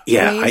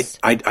ways?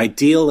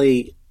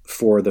 Ideally,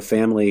 for the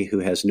family who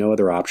has no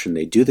other option,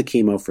 they do the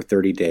chemo for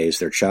 30 days,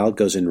 their child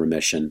goes in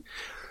remission,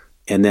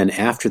 and then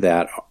after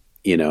that,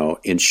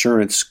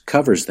 insurance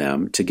covers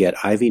them to get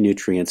IV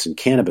nutrients and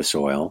cannabis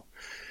oil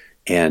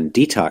and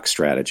detox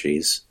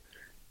strategies,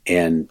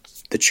 and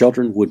the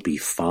children would be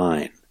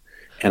fine.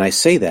 And I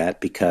say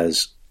that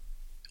because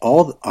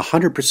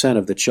 100%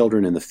 of the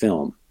children in the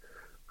film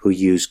who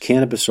use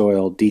cannabis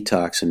oil,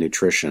 detox, and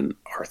nutrition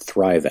are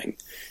thriving.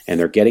 And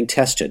they're getting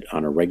tested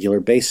on a regular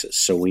basis.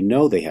 So we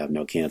know they have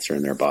no cancer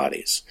in their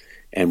bodies.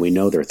 And we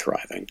know they're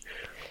thriving.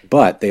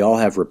 But they all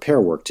have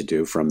repair work to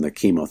do from the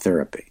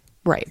chemotherapy.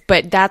 Right.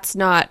 But that's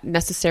not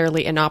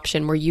necessarily an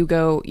option where you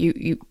go,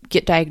 you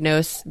get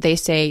diagnosed, they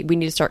say, we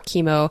need to start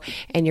chemo,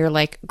 and you're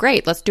like,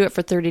 great, let's do it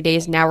for 30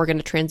 days. Now we're going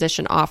to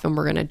transition off and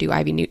we're going to do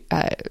IV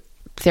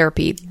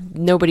therapy.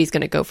 Nobody's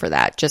going to go for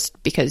that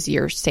just because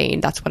you're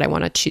saying that's what I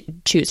want to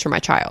choose for my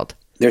child.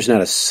 There's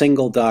not a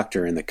single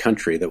doctor in the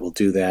country that will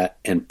do that,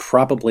 and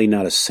probably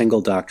not a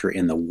single doctor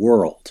in the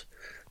world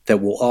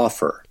that will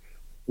offer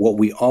what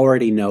we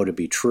already know to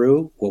be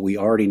true, what we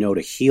already know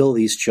to heal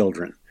these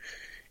children.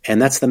 And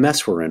that's the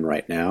mess we're in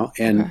right now.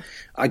 And okay.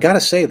 I got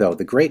to say, though,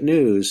 the great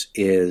news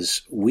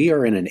is we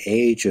are in an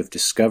age of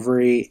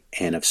discovery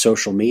and of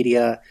social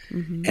media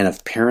and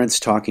of parents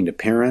talking to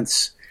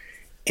parents.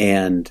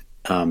 And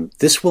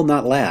this will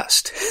not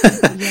last.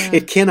 Yeah.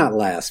 It cannot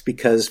last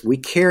because we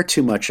care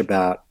too much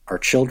about our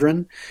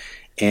children,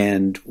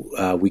 and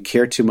we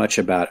care too much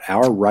about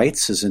our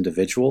rights as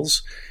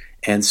individuals.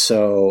 And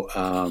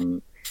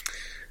so,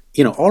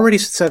 already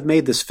since I've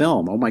made this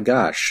film, oh my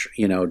gosh,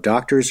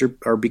 doctors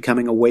are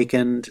becoming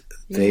awakened.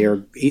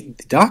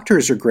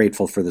 Doctors are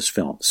grateful for this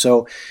film.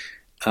 So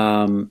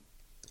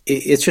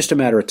it's just a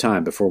matter of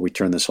time before we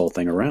turn this whole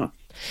thing around.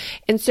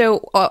 And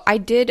so I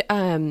did,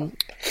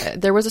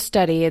 there was a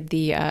study at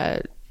the,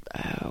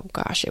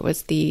 it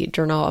was the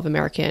Journal of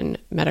American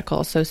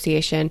Medical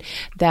Association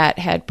that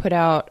had put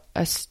out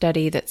a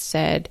study that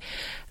said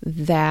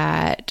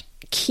that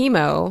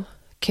chemo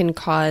can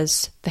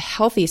cause the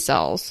healthy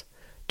cells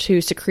to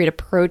secrete a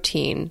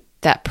protein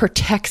that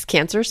protects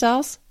cancer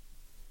cells.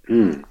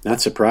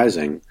 That's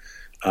surprising,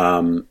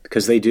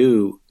 because they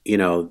do,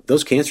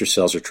 those cancer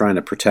cells are trying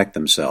to protect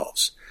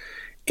themselves.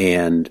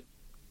 And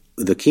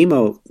the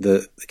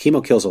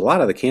chemo kills a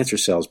lot of the cancer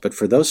cells, but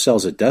for those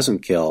cells it doesn't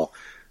kill,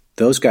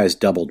 those guys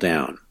double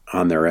down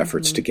on their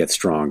efforts to get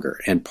stronger.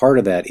 And part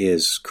of that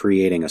is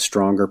creating a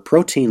stronger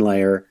protein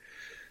layer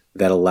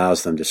that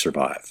allows them to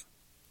survive.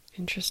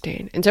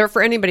 Interesting. And so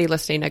for anybody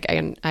listening,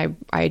 again,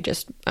 I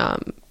just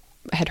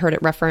had heard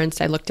it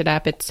referenced. I looked it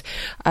up. It's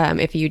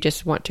if you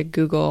just want to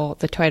Google,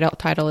 the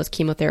title is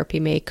Chemotherapy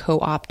May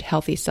Co-opt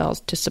Healthy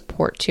Cells to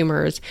Support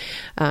Tumors,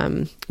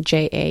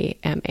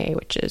 JAMA,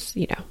 which is,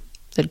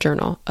 the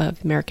Journal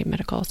of American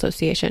Medical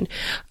Association.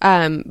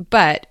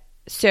 But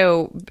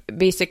so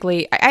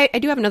basically, I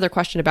do have another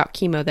question about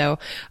chemo though.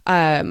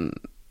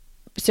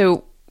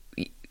 So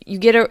you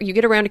get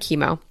around to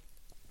chemo.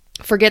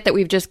 Forget that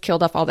we've just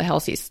killed off all the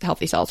healthy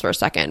cells for a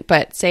second,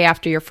 but say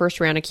after your first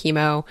round of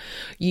chemo,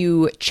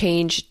 you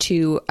change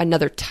to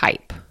another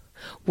type.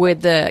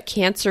 Would the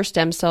cancer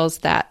stem cells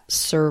that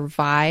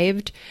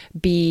survived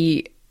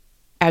be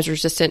as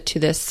resistant to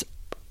this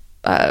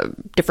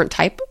different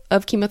type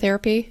of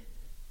chemotherapy?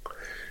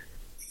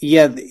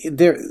 Yeah,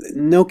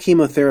 no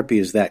chemotherapy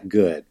is that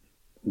good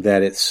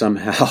that it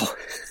somehow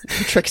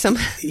tricks them.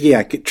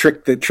 Yeah,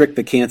 trick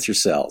the cancer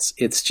cells.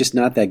 It's just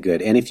not that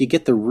good. And if you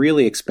get the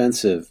really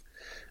expensive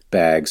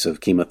bags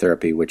of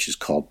chemotherapy, which is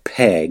called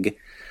PEG,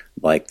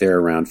 like they're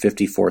around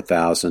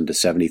 $54,000 to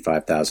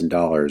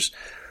 $75,000.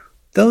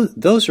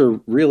 Those are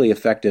really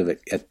effective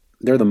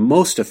they're the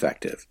most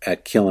effective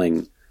at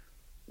killing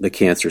the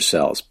cancer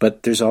cells.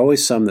 But there's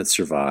always some that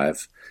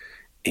survive,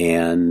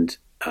 and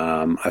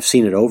I've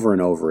seen it over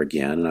and over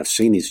again, and I've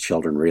seen these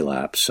children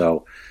relapse.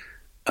 So,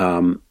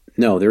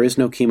 no, there is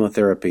no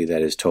chemotherapy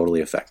that is totally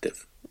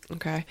effective.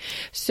 Okay,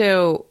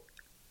 so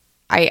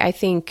I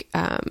think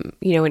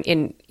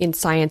in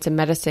science and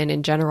medicine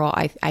in general,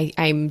 I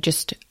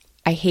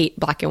hate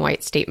black and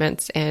white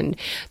statements, and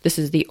this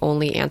is the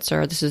only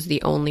answer. This is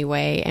the only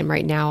way. And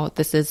right now,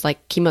 this is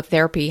like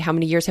chemotherapy. How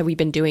many years have we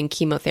been doing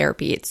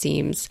chemotherapy? It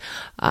seems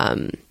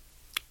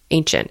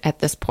ancient at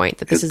this point,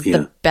 that this is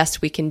the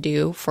best we can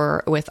do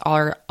with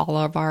all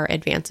of our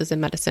advances in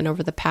medicine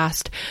over the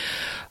past,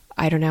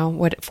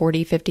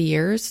 40, 50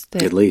 years?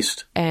 At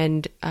least.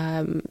 And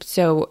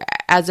so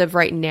as of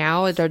right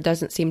now, there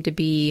doesn't seem to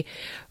be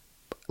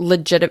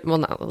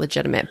not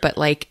legitimate, but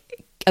like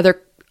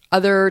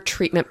other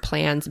treatment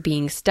plans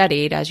being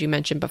studied, as you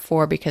mentioned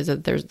before, because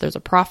there's a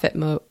profit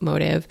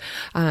motive.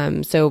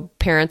 So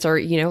parents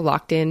are,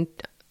 locked in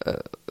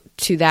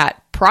to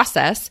that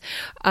process.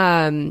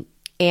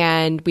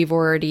 And you've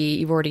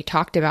already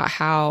talked about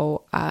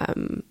how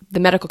the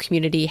medical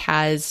community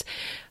has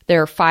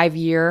their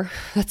 5-year,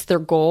 that's their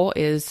goal,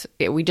 is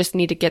we just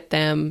need to get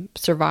them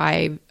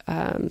surviving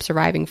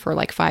for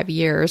like 5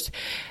 years.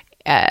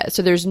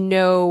 So there's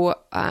no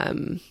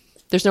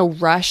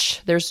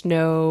rush. There's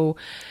no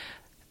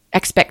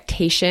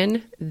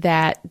expectation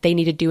that they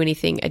need to do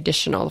anything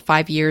additional.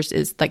 5 years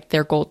is like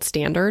their gold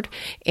standard.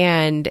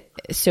 And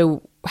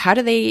so how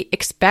do they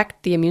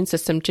expect the immune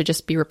system to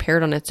just be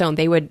repaired on its own?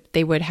 They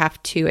would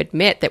have to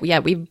admit that,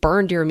 we've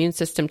burned your immune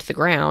system to the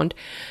ground,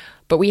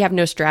 but we have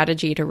no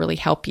strategy to really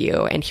help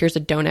you. And here's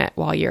a donut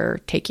while you're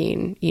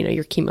taking,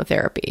 your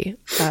chemotherapy.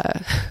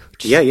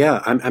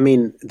 Yeah. I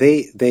mean,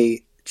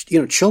 they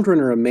children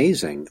are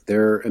amazing.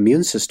 Their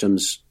immune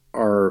systems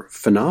are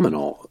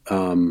phenomenal.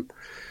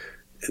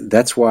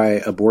 That's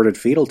why aborted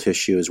fetal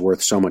tissue is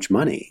worth so much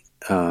money,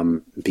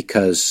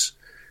 because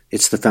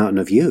it's the fountain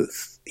of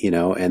youth,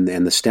 and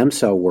the stem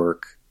cell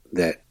work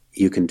that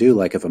you can do,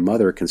 like if a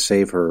mother can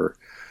save her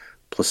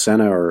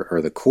placenta or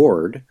the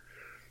cord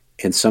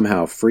and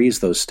somehow freeze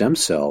those stem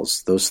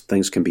cells, those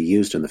things can be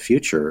used in the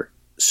future.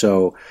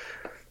 So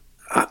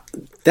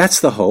that's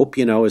the hope,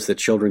 is that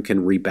children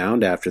can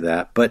rebound after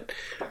that. But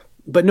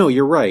no,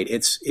 you're right.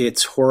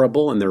 It's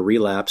horrible, and they're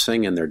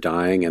relapsing and they're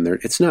dying, and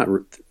it's not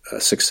a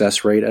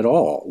success rate at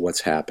all. What's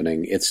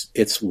happening?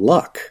 It's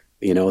luck,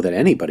 that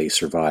anybody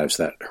survives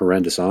that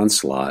horrendous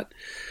onslaught.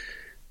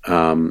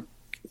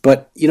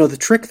 But the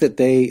trick that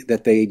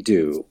they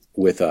do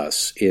with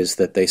us is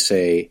that they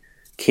say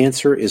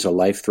cancer is a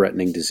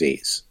life-threatening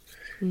disease.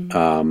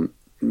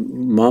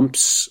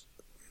 Mumps,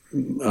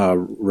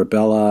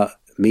 rubella,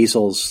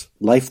 measles,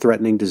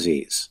 life-threatening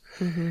disease.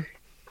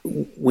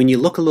 When you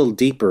look a little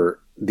deeper,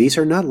 these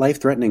are not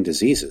life-threatening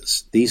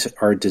diseases. These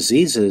are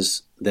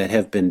diseases that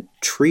have been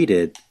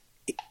treated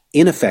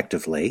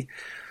ineffectively.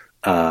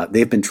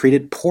 They've been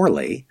treated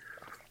poorly.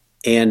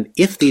 And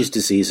if these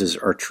diseases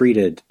are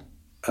treated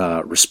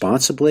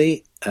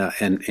responsibly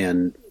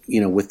and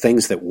with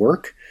things that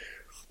work,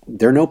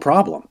 they're no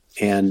problem.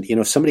 And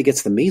if somebody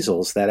gets the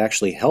measles, that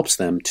actually helps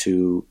them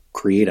to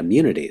create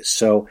immunities.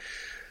 So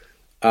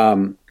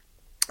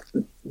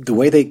the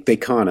way they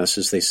con us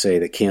is they say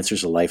that cancer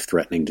is a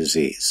life-threatening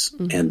disease,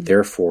 and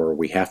therefore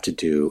we have to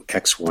do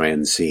X, Y,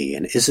 and Z.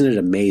 And isn't it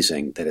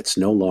amazing that it's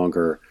no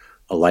longer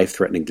a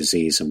life-threatening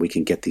disease and we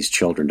can get these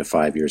children to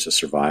 5 years of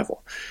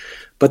survival?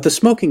 But the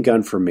smoking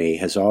gun for me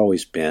has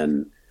always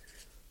been,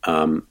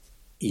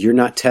 you're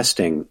not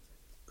testing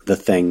the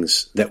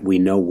things that we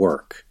know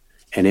work.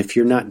 And if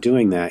you're not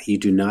doing that, you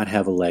do not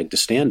have a leg to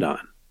stand on.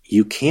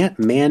 You can't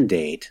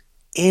mandate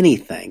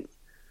anything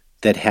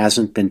that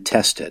hasn't been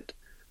tested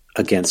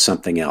against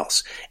something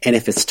else. And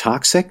if it's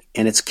toxic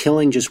and it's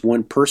killing just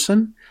one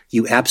person,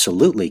 you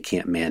absolutely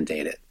can't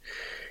mandate it.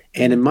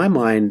 And in my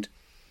mind,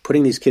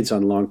 putting these kids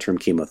on long-term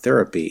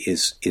chemotherapy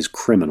is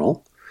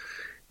criminal.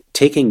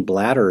 Taking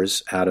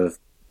bladders out of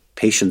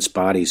patients'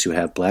 bodies who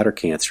have bladder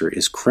cancer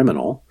is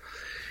criminal.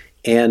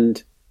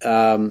 And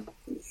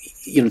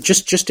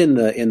just in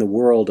the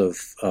world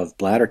of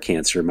bladder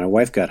cancer, my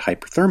wife got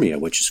hyperthermia,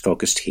 which is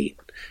focused heat,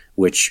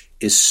 which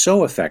is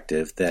so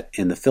effective that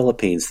in the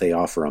Philippines they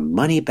offer a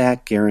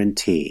money-back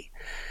guarantee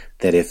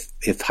that if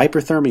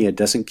hyperthermia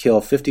doesn't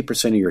kill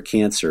 50% of your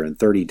cancer in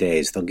 30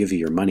 days, they'll give you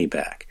your money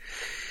back.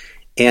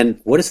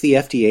 And what does the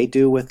FDA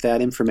do with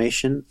that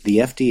information? The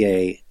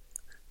FDA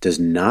does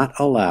not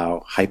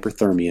allow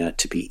hyperthermia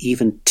to be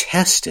even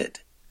tested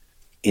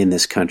in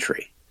this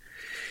country.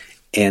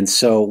 And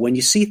so when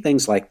you see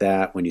things like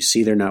that, when you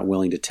see they're not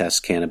willing to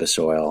test cannabis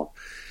oil,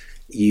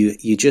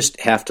 you just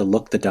have to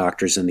look the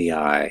doctors in the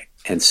eye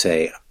and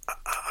say,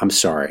 I'm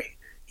sorry,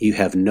 you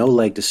have no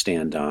leg to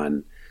stand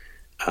on.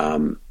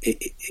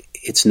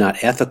 It's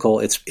not ethical.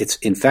 It's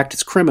in fact,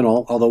 it's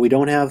criminal, although we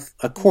don't have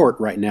a court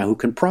right now who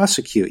can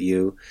prosecute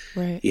you.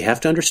 Right. You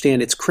have to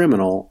understand it's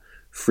criminal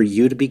for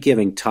you to be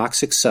giving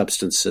toxic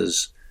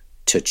substances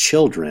to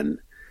children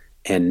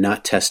and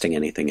not testing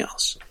anything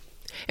else.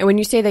 And when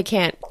you say they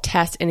can't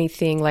test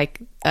anything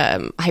like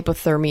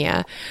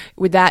hypothermia,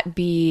 would that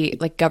be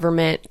like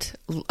government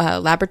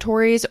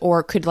laboratories,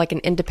 or could like an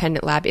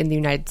independent lab in the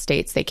United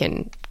States, they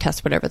can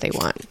test whatever they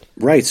want?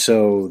 Right.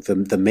 So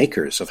the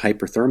makers of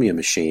hyperthermia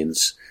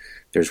machines,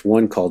 there's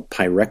one called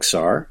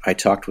Pyrexar. I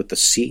talked with the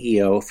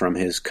CEO from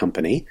his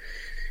company,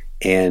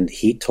 and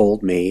he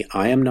told me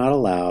I am not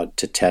allowed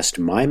to test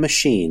my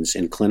machines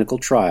in clinical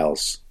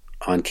trials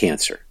on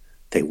cancer.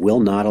 They will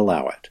not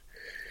allow it.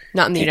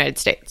 Not in the United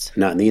States.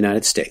 Not in the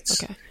United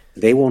States. Okay.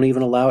 They won't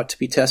even allow it to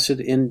be tested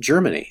in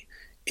Germany.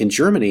 In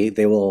Germany,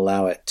 they will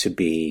allow it to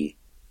be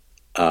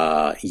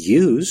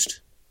used,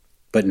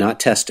 but not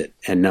tested,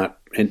 and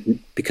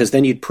because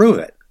then you'd prove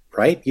it,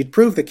 right? You'd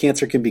prove that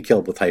cancer can be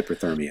killed with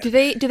hyperthermia. Do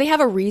they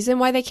have a reason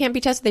why they can't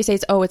be tested? They say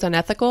it's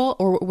unethical,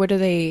 or what do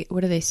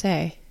they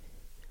say?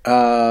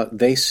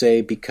 They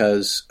say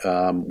because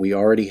we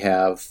already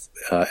have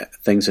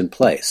things in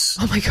place.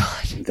 Oh my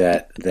God.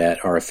 that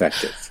are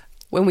effective.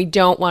 When we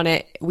don't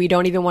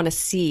even want to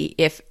see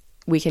if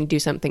we can do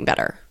something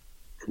better.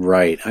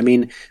 Right. I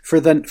mean,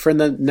 for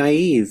the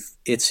naive,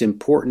 it's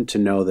important to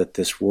know that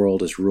this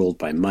world is ruled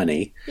by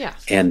money. Yeah.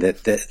 And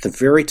that at the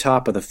very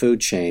top of the food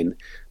chain,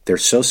 they're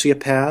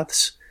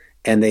sociopaths,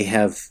 and they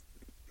have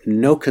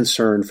no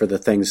concern for the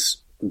things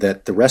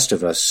that the rest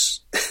of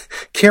us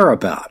care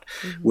about,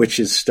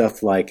 which is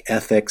stuff like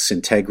ethics,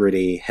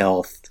 integrity,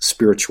 health,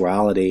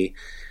 spirituality.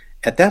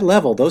 At that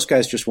level, those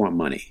guys just want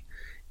money.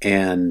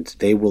 And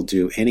they will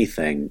do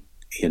anything,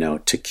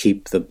 to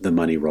keep the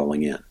money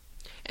rolling in.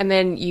 And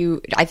then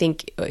I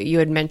think you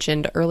had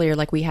mentioned earlier,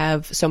 like we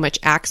have so much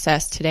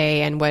access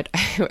today, and what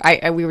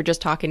we were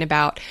just talking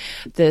about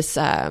this,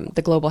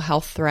 the global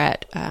health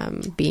threat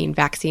being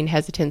vaccine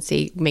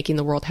hesitancy, making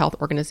the World Health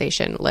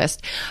Organization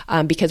list,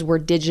 because we're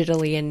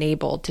digitally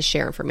enabled to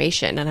share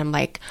information. And I'm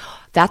like,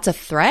 that's a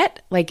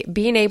threat? Like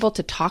being able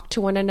to talk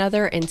to one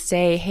another and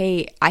say,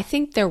 hey, I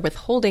think they're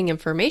withholding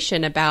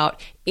information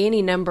about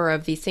any number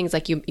of these things.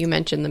 Like you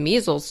mentioned the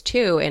measles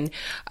too, and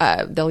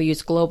they'll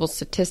use global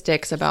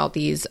statistics about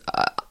these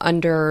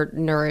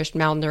undernourished,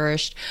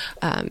 malnourished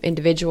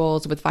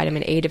individuals with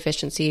vitamin A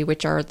deficiency,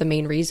 which are the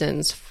main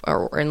reasons,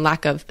 or in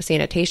lack of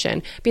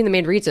sanitation, being the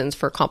main reasons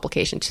for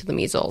complications to the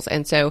measles.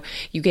 And so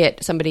you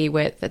get somebody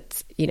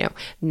that's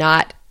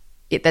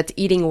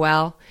eating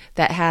well,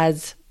 that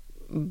has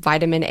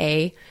vitamin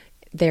A,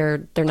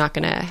 they're not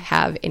going to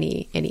have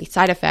any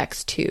side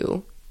effects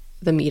to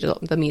the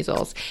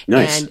measles.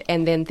 Nice.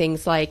 And then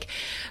things like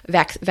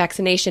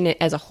vaccination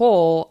as a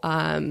whole,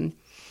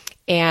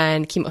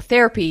 and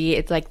chemotherapy,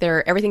 it's like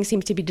everything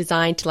seems to be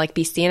designed to like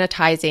be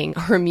sanitizing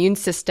our immune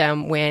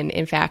system, when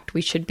in fact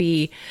we should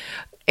be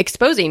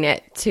exposing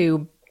it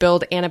to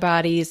build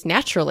antibodies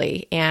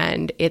naturally.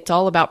 And it's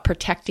all about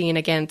protecting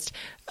against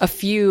a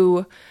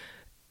few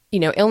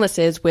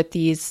illnesses with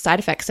these side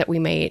effects that we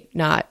may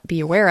not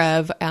be aware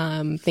of,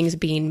 things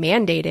being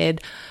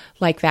mandated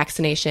like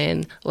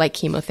vaccination, like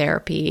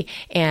chemotherapy,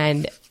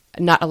 and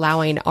not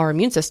allowing our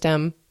immune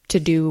system to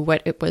do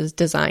what it was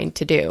designed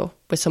to do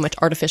with so much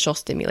artificial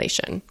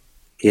stimulation.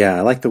 Yeah,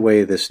 I like the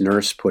way this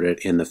nurse put it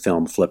in the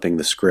film, flipping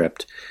the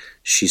script.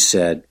 She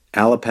said,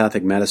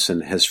 allopathic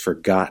medicine has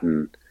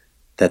forgotten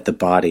that the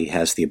body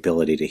has the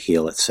ability to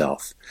heal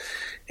itself.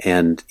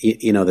 And,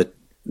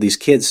 these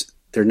kids,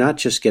 they're not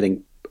just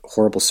getting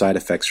horrible side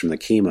effects from the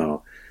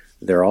chemo,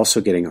 they're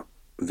also getting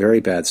very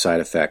bad side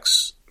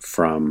effects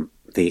from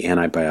the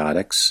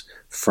antibiotics,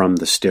 from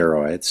the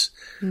steroids,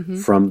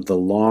 from the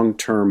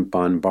long-term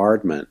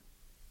bombardment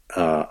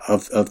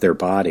of their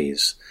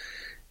bodies.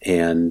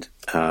 And,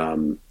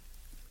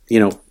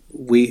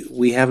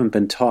 we haven't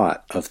been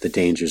taught of the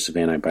dangers of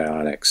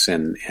antibiotics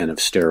and of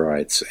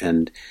steroids,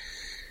 and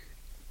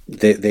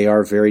they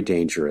are very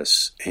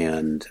dangerous.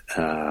 And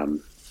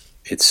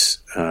it's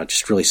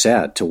just really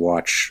sad to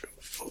watch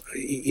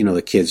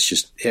the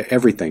kids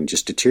everything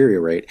just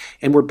deteriorate.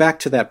 And we're back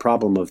to that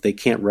problem of they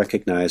can't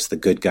recognize the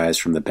good guys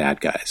from the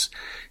bad guys.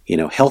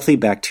 Healthy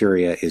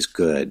bacteria is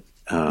good.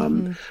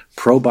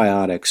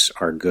 Probiotics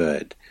are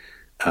good.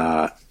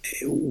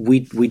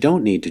 We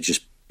don't need to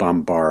just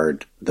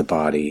bombard the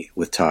body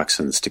with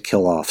toxins to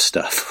kill off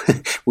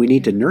stuff. We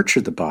need to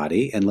nurture the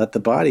body and let the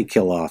body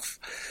kill off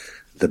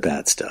the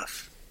bad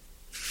stuff.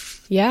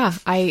 Yeah,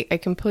 I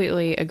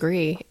completely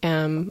agree.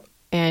 And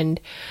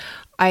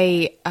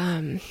I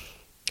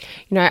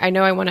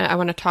know I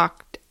want to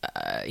talk,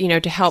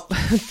 to help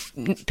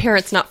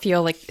parents not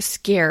feel like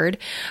scared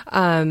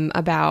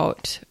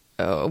about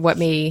what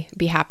may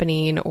be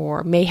happening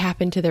or may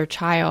happen to their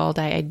child.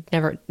 I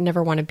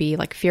never want to be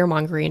like fear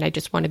mongering. I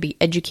just want to be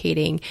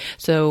educating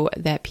so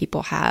that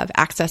people have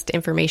access to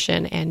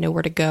information and know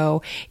where to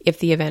go if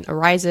the event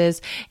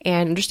arises,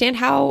 and understand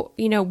how,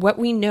 what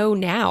we know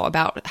now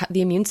about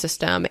the immune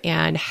system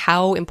and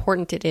how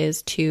important it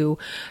is to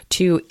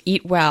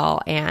eat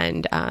well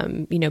and,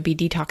 be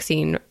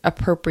detoxing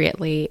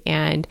appropriately.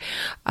 And,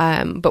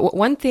 but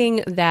one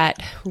thing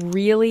that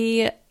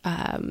really,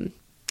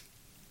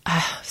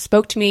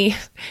 spoke to me,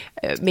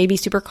 maybe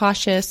super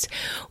cautious,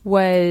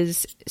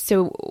 was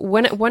so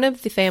one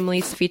of the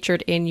families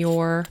featured in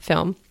your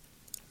film.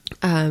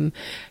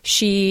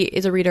 She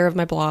is a reader of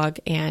my blog,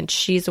 and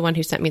she's the one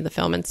who sent me the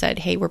film and said,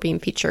 "Hey, we're being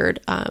featured.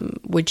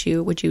 Would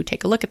you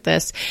take a look at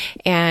this?"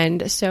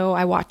 And so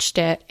I watched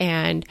it,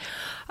 and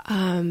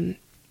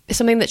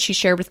something that she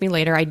shared with me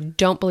later, I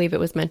don't believe it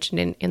was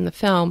mentioned in the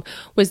film,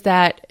 was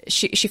that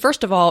she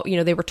first of all,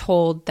 they were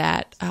told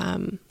that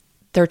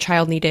their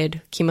child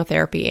needed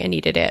chemotherapy and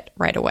needed it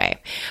right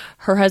away.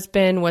 Her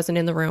husband wasn't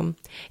in the room,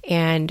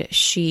 and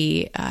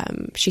she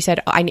said,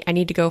 I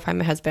need to go find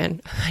my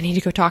husband. I need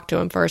to go talk to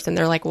him first. And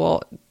they're like,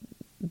 well,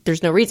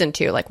 there's no reason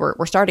to, like,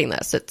 we're starting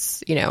this.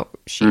 It's,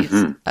 she's,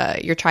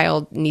 your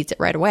child needs it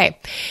right away.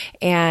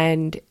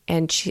 And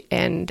she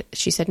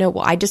said, no,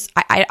 well,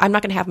 I'm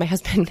not going to have my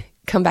husband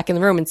come back in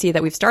the room and see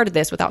that we've started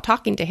this without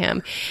talking to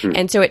him.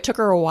 And so it took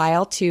her a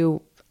while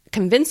to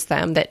convince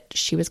them that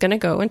she was going to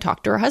go and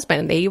talk to her husband,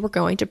 and they were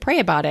going to pray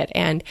about it.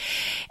 And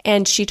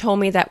she told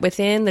me that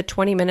within the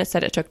 20 minutes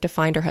that it took to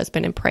find her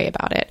husband and pray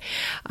about it,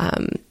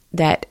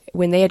 that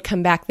when they had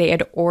come back, they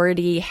had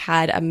already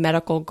had a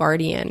medical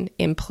guardian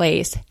in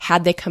place.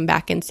 Had they come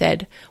back and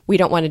said, we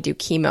don't want to do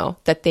chemo,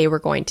 that they were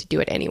going to do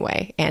it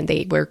anyway, and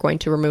they were going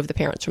to remove the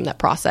parents from that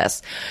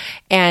process.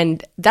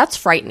 And that's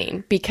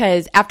frightening,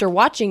 because after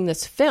watching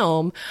this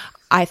film,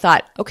 I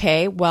thought,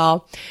 okay,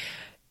 well,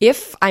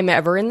 if I'm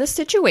ever in this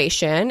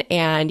situation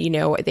and,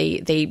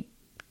 they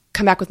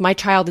come back with my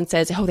child and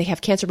says, oh, they have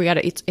cancer,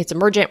 it's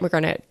emergent, we're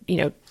going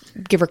to,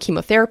 give her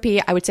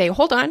chemotherapy, I would say,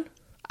 hold on,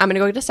 I'm going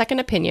to go get a second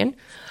opinion.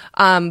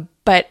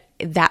 But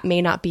that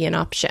may not be an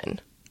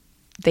option.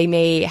 they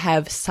may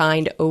have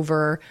signed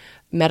over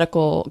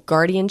medical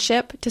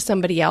guardianship to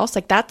somebody else.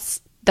 Like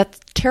that's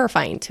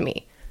terrifying to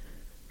me.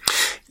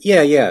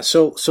 Yeah.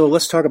 So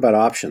let's talk about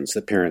options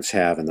that parents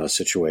have in those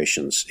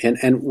situations.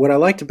 And what I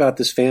liked about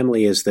this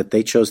family is that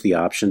they chose the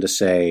option to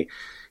say,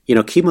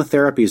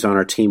 chemotherapy is on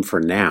our team for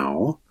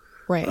now.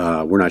 Right.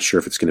 We're not sure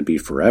if it's going to be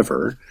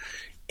forever.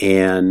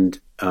 And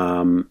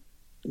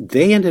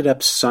they ended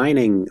up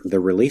signing the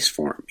release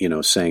form,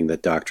 saying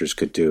that doctors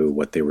could do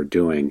what they were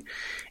doing.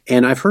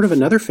 And I've heard of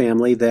another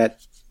family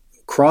that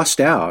crossed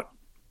out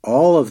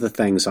all of the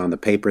things on the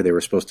paper they were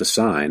supposed to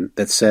sign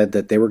that said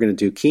that they were going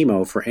to do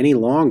chemo for any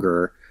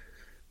longer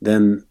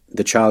than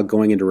the child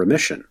going into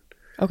remission.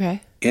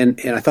 Okay.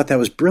 And I thought that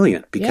was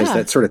brilliant because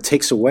that sort of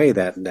takes away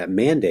that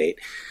mandate.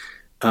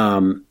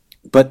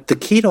 But the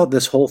key to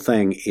this whole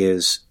thing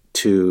is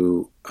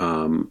to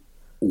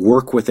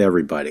work with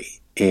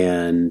everybody.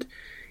 And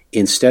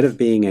instead of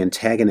being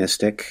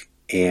antagonistic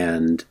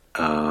and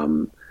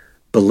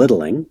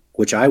belittling,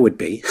 which I would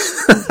be,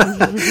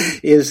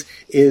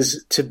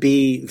 is to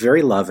be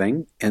very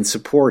loving and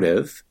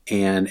supportive,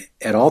 and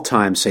at all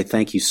times say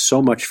thank you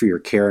so much for your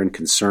care and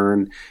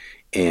concern,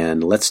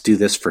 and let's do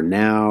this for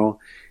now.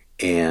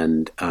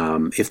 And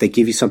if they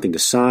give you something to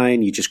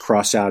sign, you just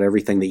cross out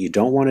everything that you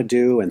don't want to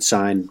do and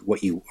sign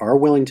what you are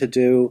willing to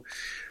do.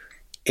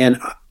 And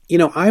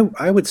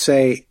I would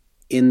say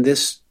in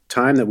this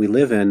time that we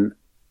live in,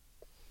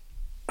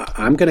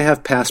 I'm going to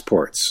have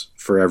passports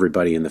for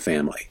everybody in the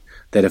family.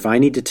 That if I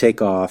need to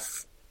take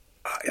off,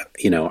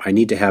 I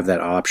need to have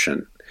that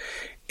option.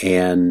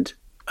 And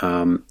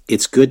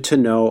it's good to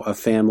know a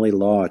family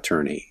law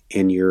attorney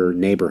in your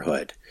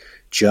neighborhood,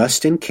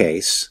 just in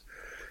case,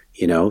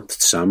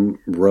 some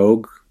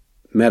rogue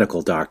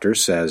medical doctor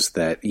says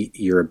that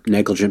you're a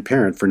negligent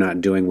parent for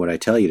not doing what I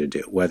tell you to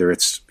do, whether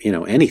it's,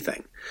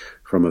 anything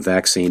from a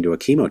vaccine to a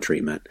chemo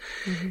treatment.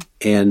 Mm-hmm.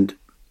 And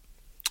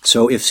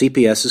so if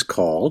CPS is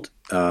called,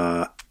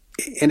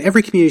 and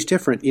every community is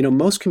different.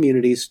 Most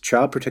communities,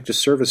 Child Protective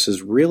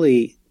Services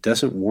really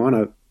doesn't want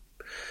to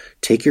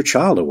take your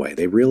child away.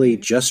 They really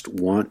just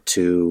want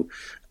to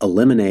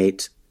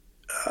eliminate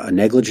a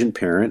negligent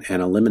parent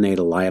and eliminate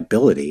a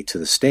liability to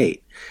the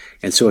state.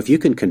 And so if you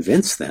can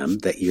convince them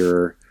that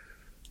you're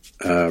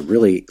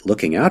really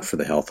looking out for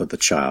the health of the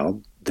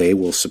child, they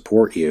will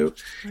support you.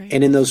 Right.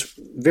 And in those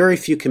very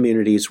few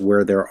communities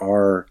where there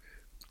are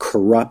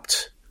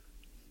corrupt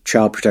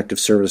Child Protective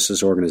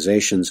Services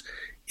organizations,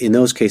 in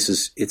those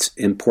cases, it's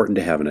important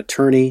to have an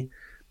attorney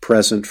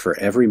present for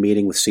every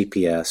meeting with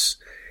CPS,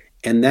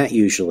 and that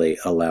usually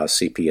allows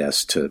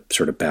CPS to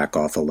sort of back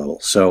off a little.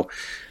 So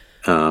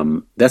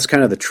that's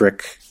kind of the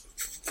trick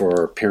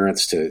for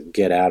parents to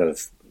get out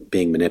of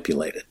being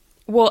manipulated.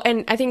 Well,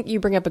 and I think you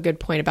bring up a good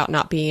point about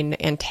not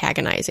being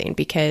antagonizing,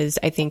 because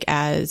I think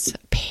as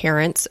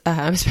parents,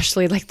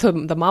 especially like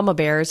the mama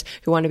bears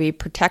who want to be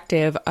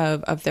protective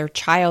of their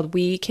child,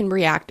 we can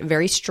react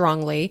very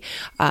strongly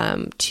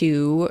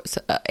to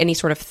any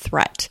sort of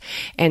threat.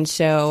 And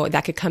so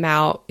that could come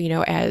out,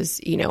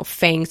 as,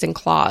 fangs and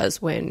claws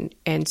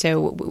and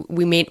so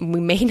we may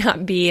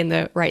not be in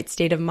the right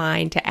state of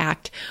mind to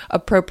act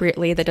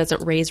appropriately that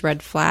doesn't raise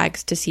red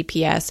flags to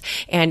CPS.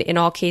 And in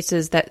all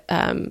cases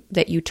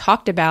that you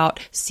talked about,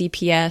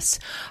 CPS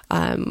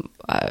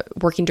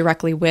working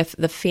directly with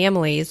the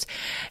families,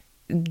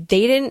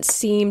 they didn't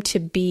seem to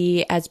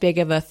be as big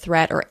of a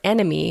threat or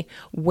enemy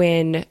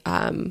when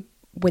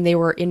they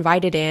were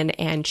invited in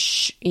and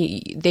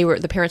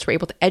the parents were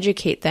able to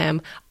educate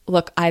them.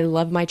 Look, I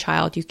love my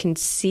child. You can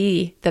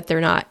see that they're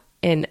not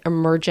in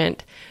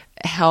emergent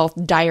health,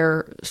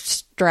 dire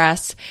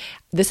stress.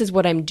 This is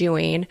what I'm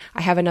doing.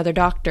 I have another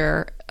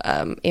doctor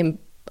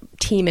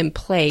team in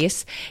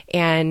place,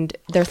 and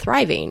they're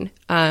thriving.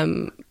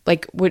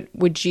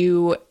 Would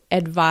you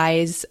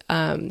advise?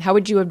 How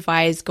would you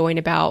advise going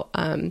about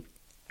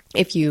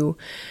if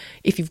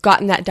you've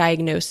gotten that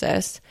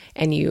diagnosis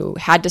and you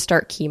had to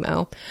start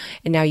chemo,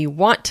 and now you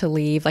want to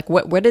leave? Like,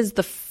 what is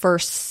the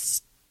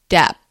first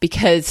step?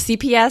 Because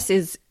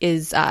CPS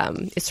is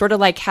sort of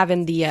like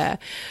having the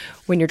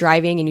when you're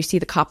driving and you see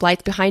the cop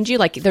lights behind you,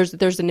 like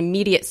there's an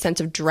immediate sense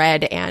of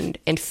dread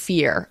and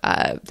fear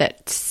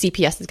that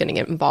CPS is going to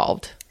get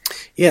involved.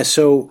 Yeah,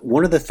 so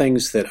one of the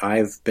things that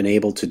I've been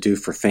able to do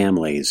for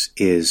families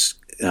is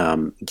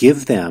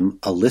give them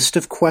a list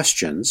of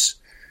questions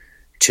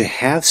to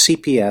have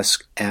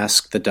CPS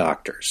ask the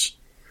doctors.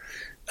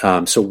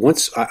 So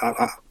once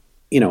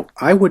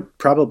I would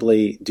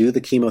probably do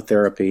the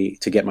chemotherapy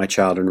to get my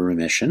child in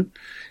remission.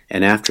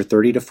 And after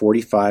 30 to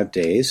 45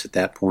 days, at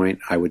that point,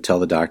 I would tell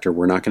the doctor,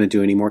 we're not going to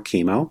do any more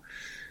chemo.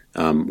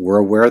 We're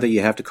aware that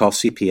you have to call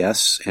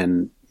CPS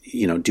and,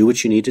 do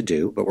what you need to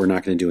do, but we're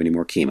not going to do any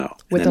more chemo.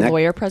 With a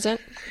lawyer present?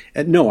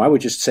 No, I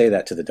would just say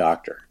that to the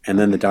doctor. And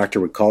then the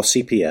doctor would call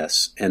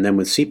CPS. And then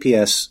when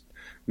CPS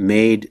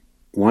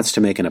wants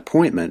to make an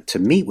appointment to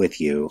meet with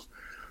you,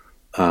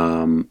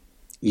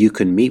 you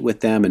can meet with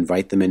them,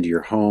 invite them into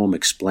your home,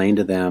 explain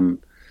to them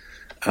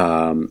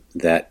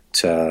that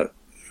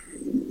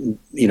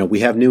we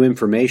have new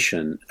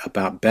information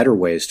about better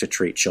ways to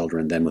treat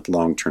children than with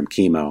long-term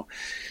chemo.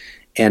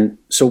 And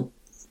so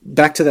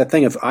back to that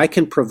thing, if I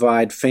can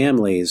provide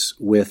families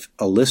with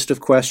a list of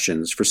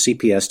questions for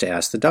CPS to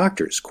ask the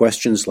doctors,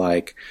 questions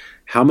like,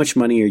 how much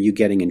money are you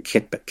getting in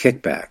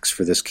kickbacks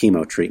for this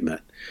chemo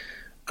treatment?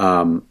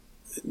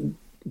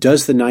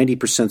 Does the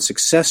 90%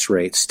 success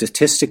rate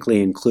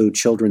statistically include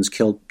children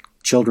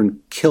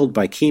killed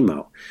by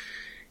chemo?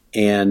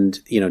 And,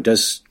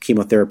 does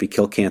chemotherapy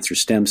kill cancer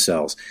stem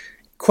cells?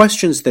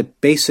 Questions that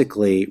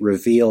basically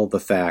reveal the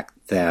fact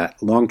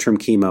that long-term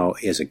chemo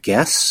is a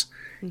guess.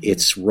 Mm-hmm.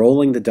 It's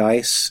rolling the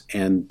dice,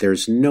 and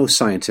there's no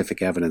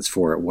scientific evidence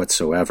for it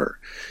whatsoever.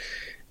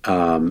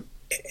 And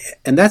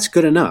that's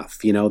good enough.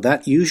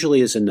 That usually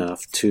is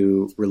enough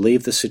to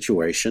relieve the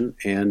situation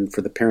and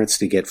for the parents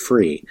to get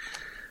free.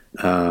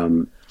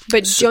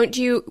 But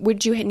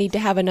would you need to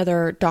have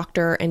another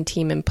doctor and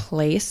team in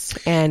place?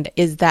 And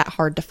is that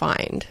hard to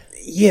find?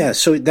 Yeah,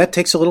 so that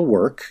takes a little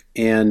work.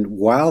 And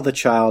while the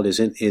child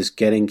is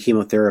getting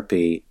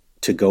chemotherapy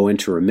to go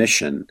into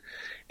remission,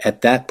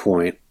 at that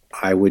point,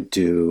 I would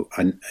do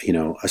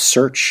a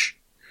search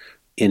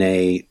in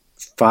a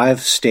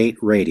 5-state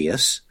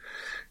radius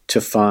to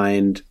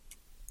find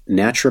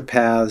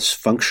naturopaths,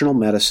 functional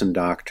medicine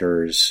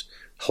doctors,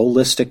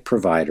 holistic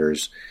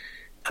providers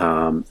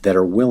that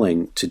are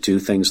willing to do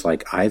things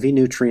like IV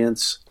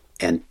nutrients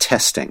and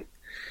testing.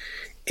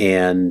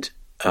 And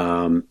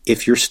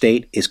if your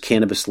state is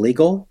cannabis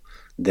legal,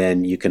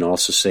 then you can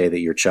also say that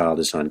your child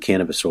is on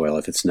cannabis oil.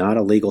 If it's not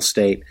a legal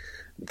state,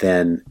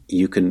 then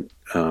you can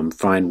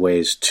find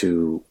ways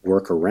to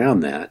work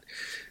around that.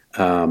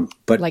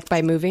 But like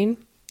by moving?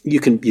 You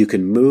can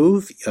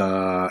move.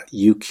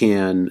 You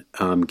can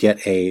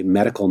get a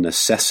medical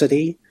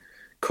necessity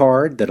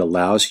card that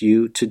allows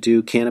you to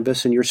do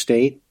cannabis in your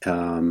state.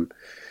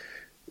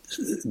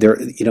 There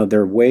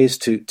are ways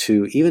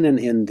to even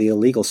in the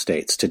illegal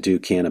states to do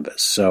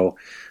cannabis. So,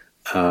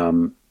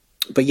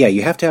 but yeah,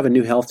 you have to have a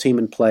new health team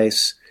in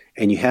place,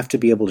 and you have to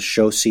be able to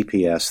show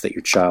CPS that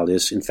your child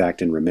is in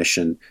fact in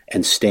remission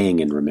and staying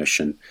in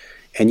remission,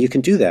 and you can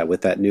do that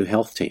with that new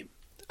health team.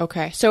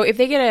 Okay, so if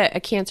they get a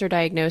cancer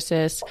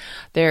diagnosis,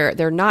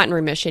 they're not in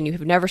remission, you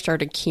have never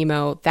started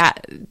chemo,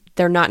 that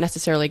they're not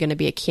necessarily going to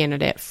be a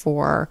candidate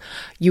for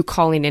you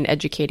calling and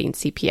educating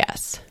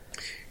CPS.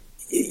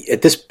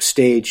 At this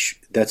stage,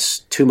 that's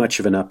too much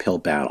of an uphill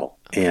battle.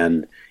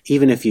 And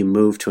even if you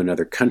move to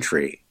another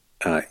country,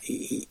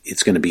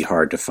 it's going to be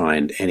hard to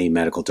find any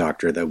medical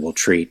doctor that will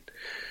treat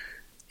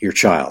your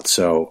child.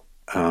 So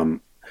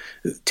 10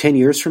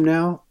 years from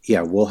now,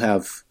 yeah, we'll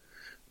have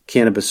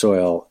cannabis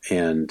oil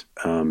and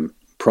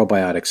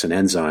probiotics and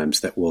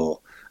enzymes that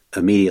will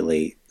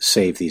immediately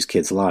save these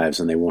kids' lives,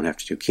 and they won't have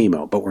to do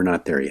chemo, but we're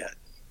not there yet.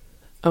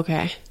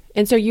 Okay.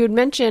 And so you had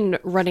mentioned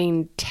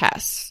running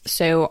tests.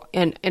 So,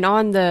 and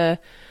on the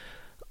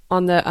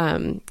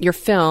your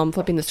film,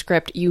 Flipping the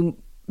Script, you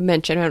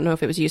mentioned, I don't know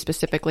if it was you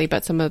specifically,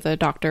 but some of the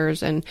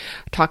doctors and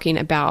talking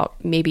about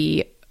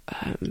maybe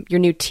your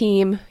new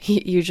team.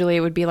 Usually it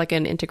would be like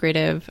an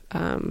integrative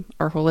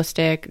or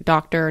holistic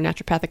doctor,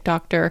 naturopathic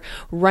doctor,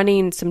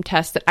 running some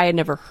tests that I had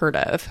never heard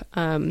of.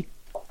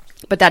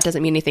 But that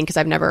doesn't mean anything because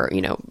I've never,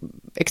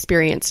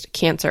 experienced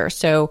cancer.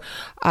 So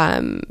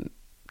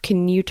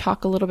can you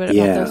talk a little bit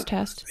about those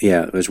tests?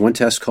 Yeah, there's one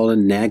test called a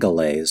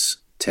Nagelase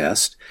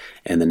test,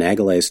 and the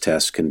Nagelase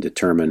test can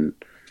determine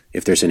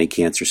if there's any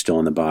cancer still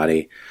in the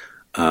body.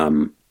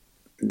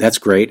 That's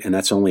great, and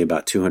that's only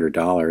about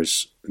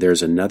 $200.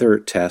 There's another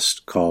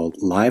test called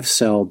live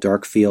cell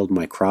dark field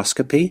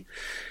microscopy.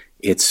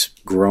 It's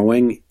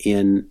growing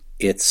in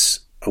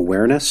its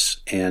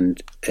awareness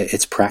and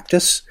its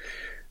practice.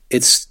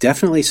 It's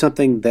definitely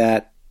something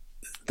that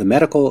the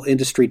medical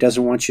industry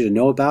doesn't want you to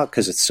know about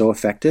because it's so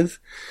effective.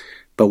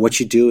 But what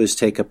you do is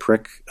take a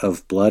prick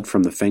of blood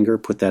from the finger,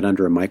 put that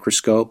under a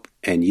microscope,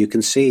 and you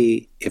can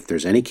see if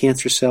there's any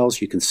cancer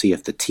cells. You can see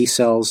if the T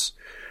cells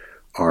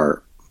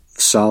are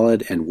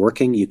solid and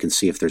working. You can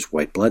see if there's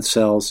white blood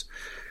cells,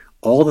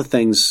 all the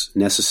things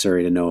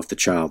necessary to know if the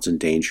child's in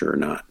danger or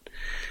not.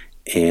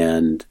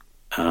 And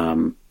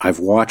I've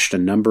watched a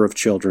number of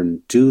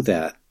children do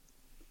that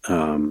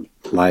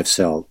live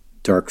cell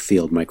dark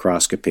field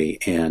microscopy,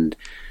 and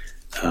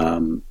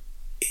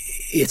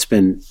it's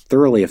been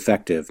thoroughly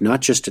effective,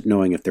 not just at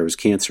knowing if there was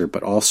cancer,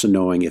 but also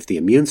knowing if the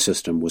immune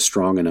system was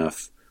strong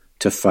enough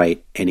to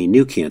fight any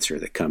new cancer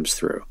that comes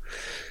through.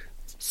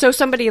 So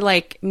somebody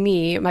like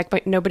me,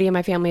 nobody in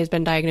my family has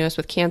been diagnosed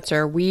with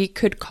cancer. We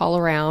could call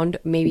around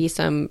maybe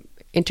some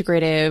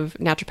integrative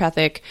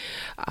naturopathic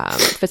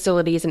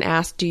facilities and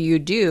ask, do you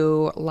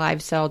do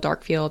live cell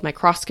dark field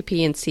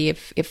microscopy, and see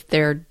if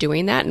they're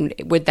doing that? And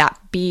would that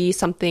be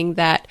something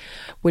that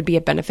would be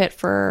a benefit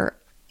for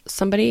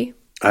somebody?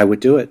 I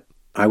would do it.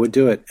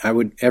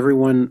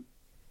 Everyone,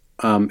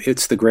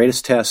 it's the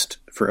greatest test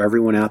for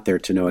everyone out there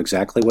to know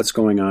exactly what's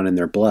going on in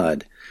their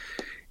blood.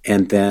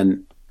 And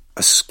then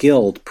a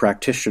skilled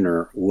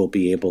practitioner will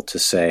be able to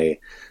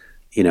say,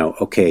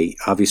 okay,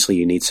 obviously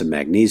you need some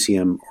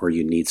magnesium, or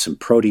you need some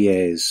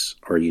protease,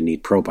 or you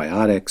need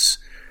probiotics,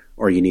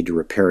 or you need to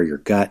repair your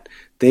gut.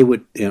 They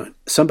would,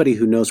 somebody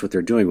who knows what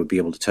they're doing would be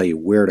able to tell you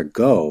where to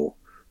go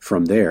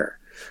from there.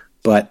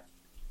 But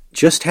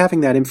just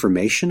having that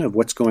information of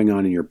what's going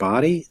on in your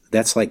body,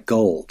 that's like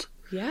gold.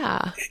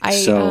 Yeah.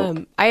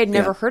 I had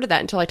never heard of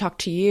that until I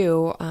talked to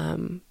you, I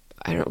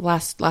don't know,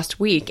 last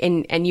week.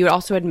 And you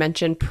also had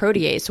mentioned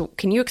protease. So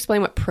can you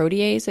explain what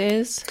protease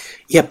is?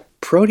 Yeah.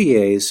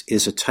 Protease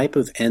is a type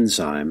of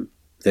enzyme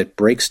that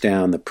breaks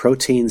down the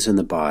proteins in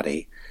the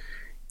body.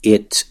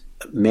 It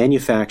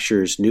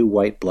manufactures new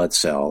white blood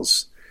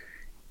cells.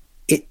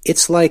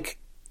 It's like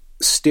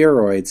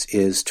steroids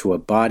is to a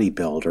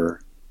bodybuilder,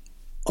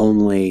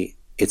 only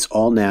it's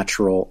all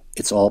natural,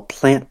 it's all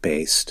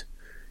plant-based,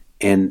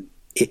 and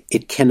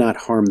it cannot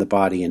harm the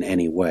body in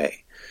any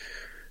way.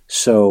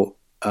 So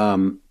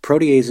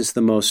protease is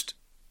the most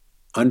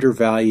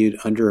undervalued,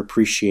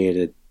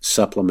 underappreciated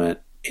supplement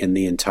in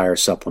the entire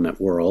supplement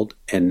world,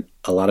 and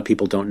a lot of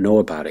people don't know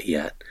about it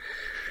yet.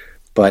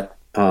 But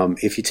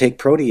if you take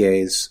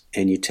protease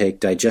and you take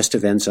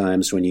digestive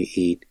enzymes when you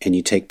eat and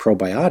you take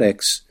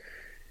probiotics,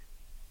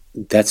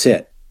 that's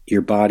it.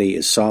 Your body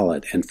is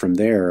solid, and from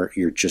there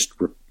you're just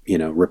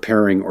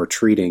repairing or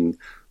treating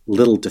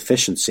little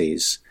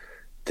deficiencies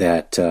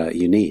that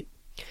you need.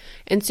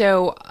 And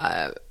so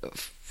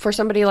for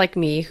somebody like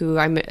me, who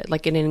I'm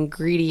like an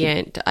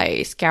ingredient,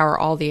 I scour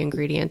all the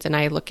ingredients and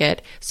I look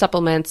at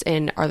supplements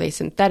and are they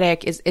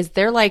synthetic? Is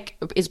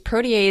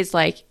protease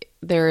like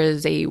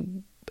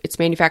it's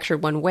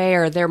manufactured one way,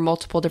 or are there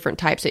multiple different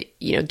types of,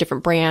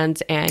 different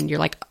brands, and you're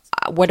like,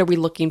 what are we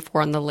looking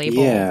for on the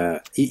label? Yeah,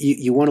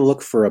 you want to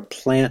look for a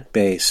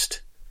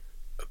plant-based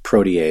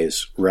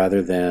protease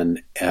rather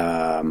than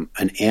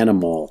an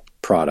animal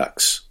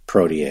product's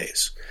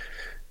protease.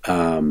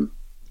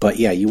 But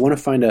yeah, you want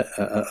to find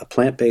a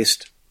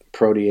plant-based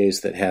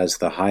protease that has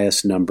the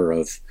highest number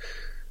of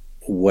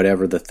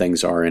whatever the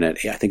things are in it.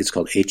 I think it's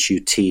called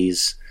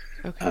HUTs.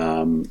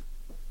 Okay.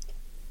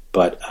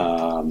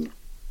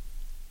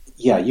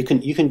 Yeah, you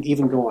can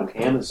even go on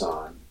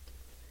Amazon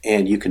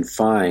and you can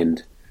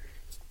find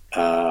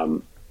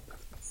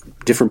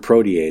different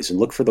protease and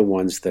look for the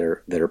ones that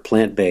are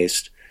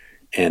plant-based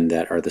and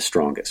that are the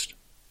strongest.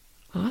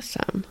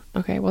 Awesome.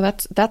 Okay, well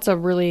that's a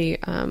really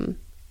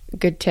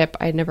good tip.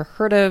 I'd never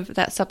heard of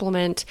that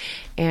supplement,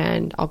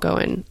 and I'll go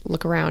and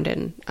look around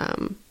and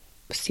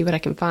see what I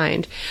can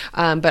find.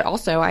 But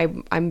also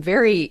I'm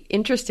very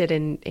interested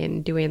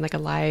in doing like a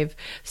live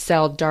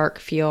cell dark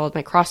field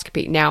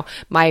microscopy. Now,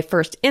 my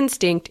first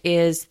instinct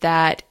is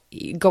that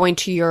going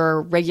to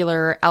your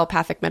regular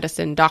allopathic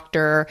medicine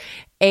doctor,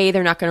 A,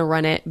 they're not going to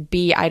run it.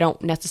 B, I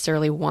don't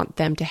necessarily want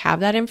them to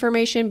have that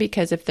information,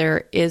 because if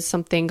there is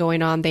something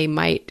going on, they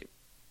might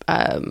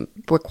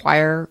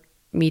require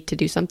me to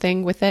do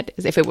something with it,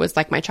 as if it was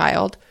like my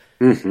child.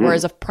 Mm-hmm.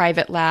 Whereas a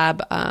private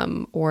lab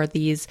or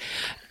these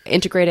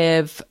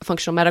integrative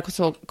functional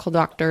medical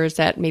doctors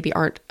that maybe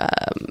aren't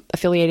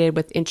affiliated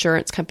with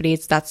insurance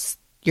companies, that's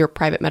your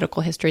private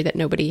medical history that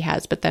nobody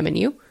has but them and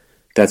you.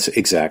 That's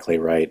exactly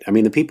right. I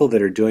mean, the people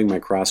that are doing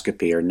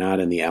microscopy are not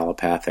in the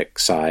allopathic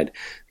side.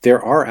 There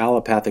are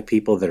allopathic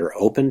people that are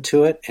open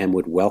to it and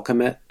would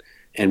welcome it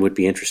and would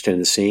be interested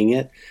in seeing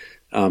it.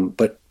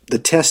 But the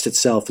test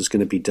itself is going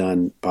to be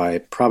done by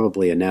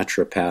probably a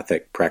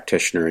naturopathic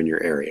practitioner in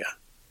your area.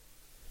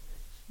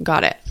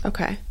 Got it.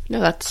 Okay. No,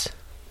 that's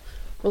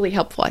really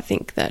helpful. I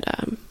think that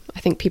I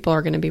think people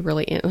are going to be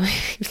really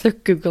if they're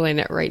Googling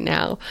it right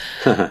now.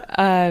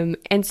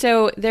 And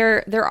so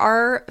there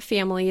are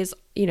families,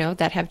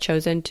 that have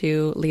chosen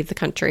to leave the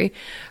country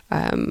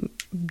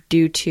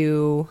due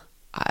to,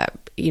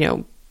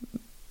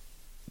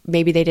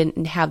 maybe they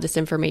didn't have this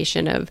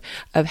information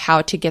of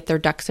how to get their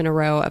ducks in a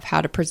row, of how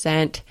to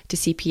present to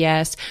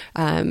CPS,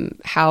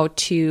 how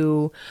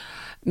to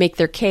make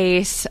their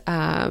case,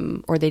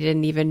 or they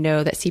didn't even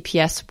know that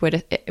CPS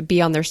would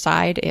be on their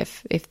side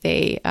if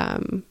they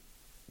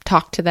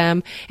talk to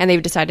them, and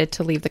they've decided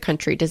to leave the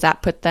country. Does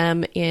that put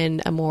them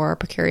in a more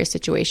precarious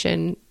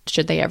situation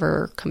should they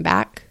ever come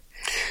back?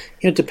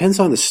 It depends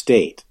on the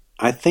state.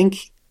 I think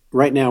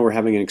right now we're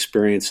having an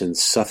experience in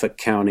Suffolk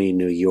County,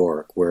 New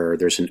York, where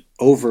there's an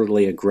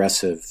overly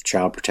aggressive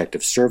Child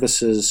Protective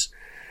Services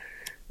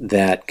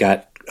that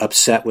got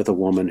upset with a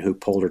woman who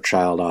pulled her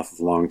child off of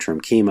long-term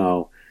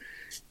chemo.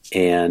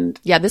 And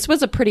yeah, this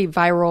was a pretty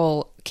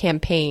viral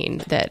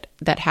campaign that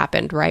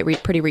happened,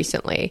 right? Pretty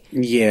recently.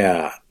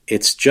 Yeah.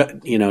 It's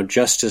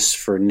justice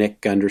for Nick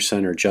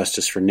Gunderson, or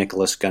justice for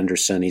Nicholas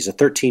Gunderson. He's a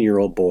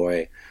 13-year-old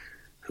boy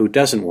who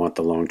doesn't want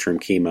the long-term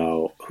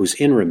chemo, who's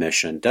in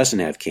remission, doesn't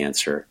have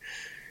cancer,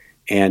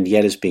 and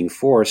yet is being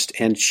forced.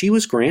 And she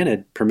was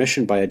granted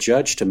permission by a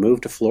judge to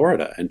move to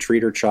Florida and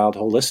treat her child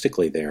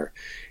holistically there.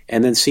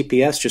 And then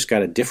CPS just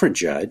got a different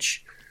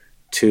judge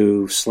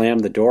to slam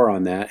the door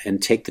on that and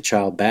take the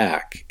child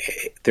back.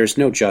 There's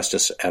no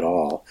justice at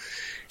all.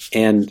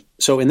 And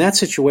so in that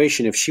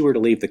situation, if she were to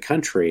leave the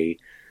country,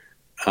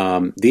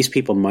 these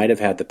people might have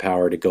had the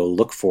power to go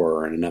look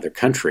for her in another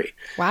country.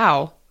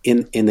 Wow.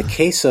 in the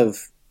case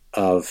of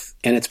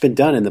and it's been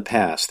done in the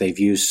past, they've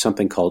used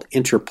something called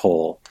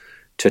Interpol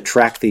to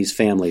track these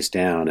families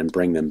down and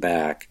bring them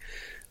back.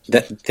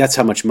 That's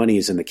how much money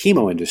is in the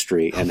chemo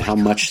industry and how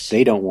much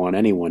they don't want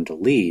anyone to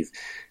leave.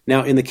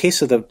 Now, in the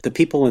case of the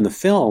people in the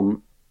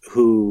film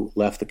who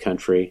left the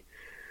country,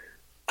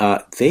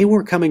 they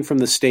were coming from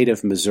the state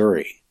of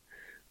Missouri.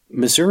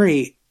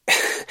 Missouri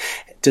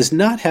does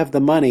not have the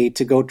money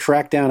to go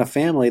track down a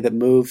family that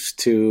moves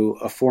to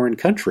a foreign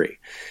country.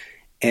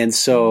 And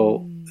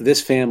so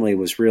this family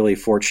was really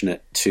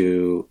fortunate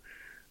to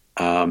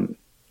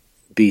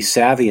be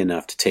savvy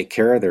enough to take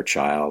care of their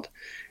child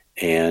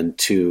and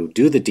to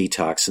do the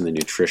detox and the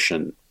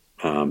nutrition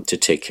to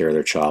take care of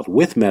their child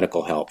with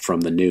medical help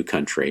from the new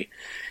country.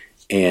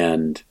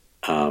 And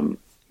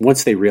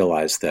once they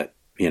realized that,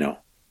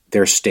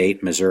 their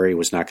state, Missouri,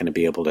 was not going to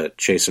be able to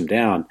chase them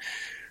down,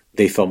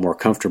 they felt more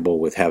comfortable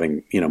with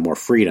having, more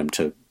freedom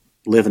to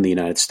live in the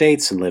United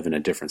States and live in a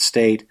different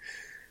state.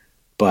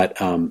 But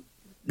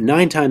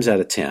 9 times out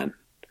of 10,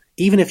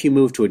 even if you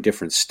move to a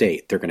different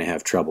state, they're going to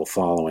have trouble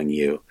following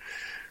you.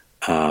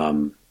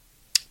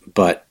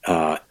 But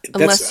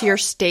unless your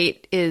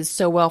state is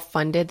so well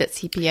funded that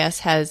CPS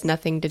has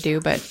nothing to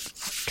do but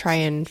try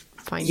and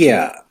find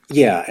you.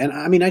 Yeah. And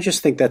I mean, I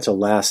just think that's a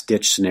last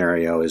ditch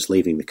scenario, is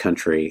leaving the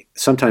country.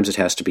 Sometimes it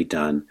has to be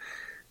done.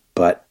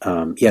 But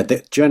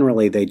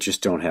generally they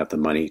just don't have the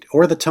money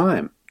or the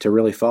time to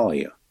really follow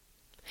you.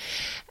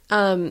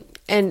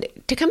 And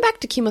to come back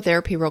to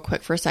chemotherapy real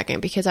quick for a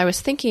second, because I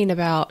was thinking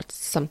about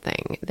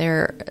something.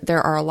 There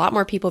are a lot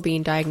more people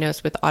being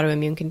diagnosed with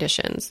autoimmune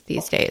conditions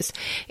these days.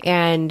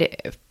 And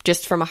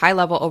just from a high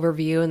level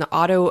overview, in the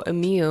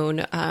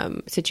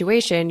autoimmune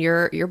situation,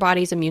 your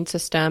body's immune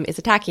system is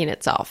attacking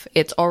itself.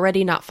 It's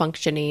already not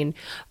functioning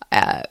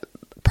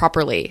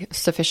properly,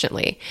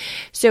 sufficiently.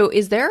 So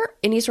is there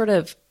any sort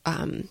of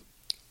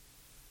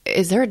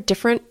is there a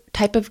different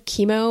type of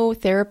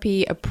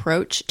chemotherapy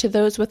approach to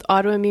those with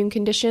autoimmune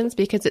conditions?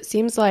 Because it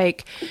seems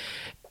like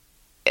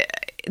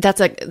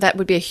that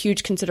would be a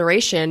huge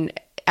consideration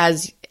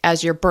as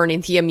you're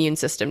burning the immune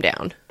system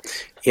down.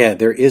 Yeah,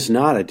 there is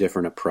not a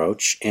different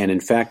approach. And in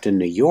fact, in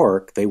New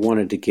York, they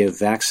wanted to give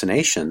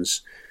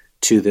vaccinations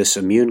to this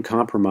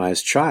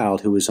immune-compromised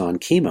child who was on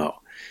chemo.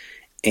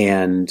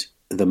 And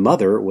the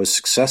mother was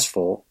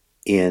successful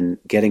in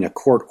getting a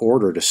court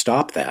order to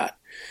stop that,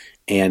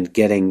 and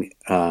getting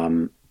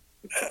an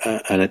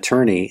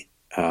attorney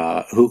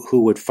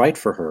who would fight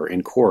for her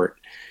in court.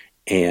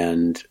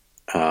 And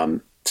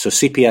so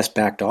CPS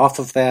backed off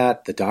of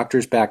that. The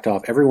doctors backed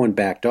off. Everyone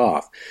backed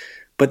off.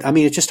 But, I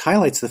mean, it just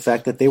highlights the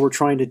fact that they were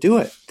trying to do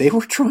it. They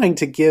were trying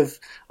to give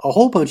a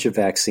whole bunch of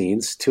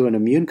vaccines to an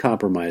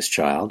immune-compromised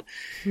child,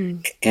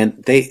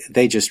 and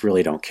they just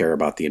really don't care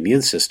about the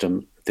immune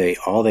system.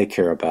 All they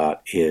care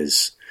about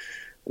is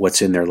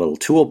what's in their little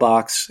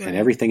toolbox, right. And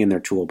everything in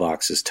their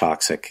toolbox is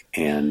toxic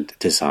and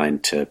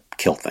designed to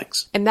kill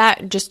things. And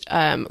that just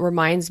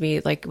reminds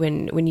me, like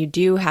when you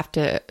do have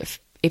to,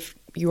 if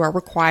you are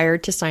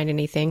required to sign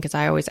anything, because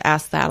I always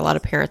ask that. A lot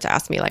of parents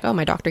ask me, like, oh,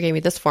 my doctor gave me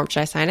this form. Should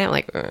I sign it? I'm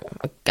like, I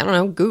don't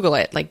know, Google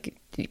it. Like,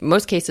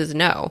 most cases,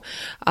 no.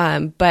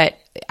 But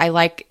I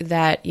like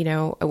that,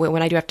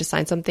 when I do have to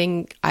sign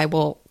something, I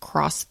will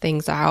cross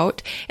things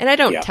out. And I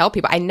don't tell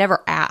people. I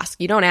never ask.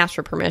 You don't ask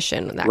for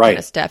permission and that kind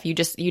of stuff. You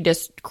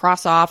just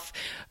cross off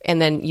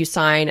and then you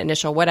sign,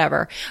 initial,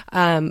 whatever.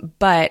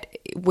 But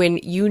when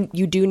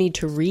you do need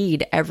to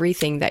read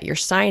everything that you're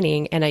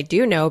signing, and I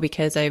do know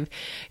because I've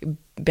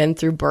been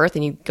through birth,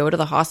 and you go to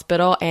the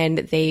hospital and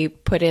they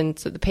put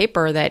into the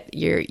paper that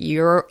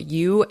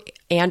you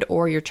and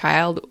or your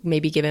child may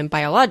be given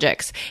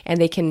biologics,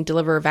 and they can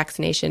deliver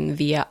vaccination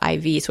via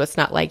IV. So it's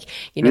not like,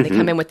 they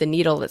come in with the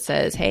needle that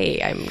says, hey,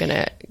 I'm going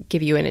to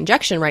give you an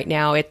injection right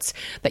now. It's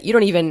that you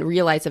don't even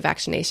realize the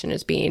vaccination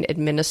is being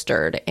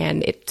administered,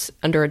 and it's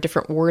under a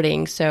different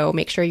wording. So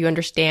make sure you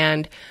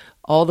understand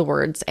all the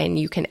words and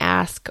you can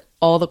ask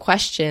all the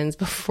questions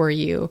before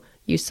you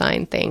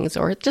sign things,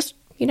 or just,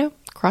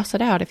 cross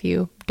it out if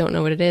you don't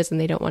know what it is and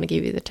they don't want to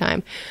give you the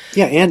time.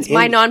 Yeah, and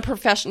my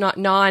non-professional,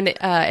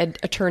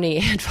 non-attorney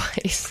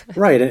advice.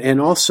 Right,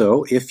 and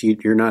also if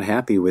you're not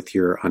happy with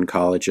your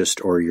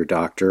oncologist or your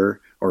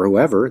doctor or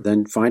whoever,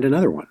 then find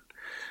another one.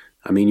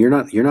 I mean, you're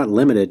not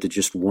limited to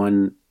just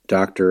one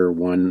doctor,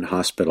 one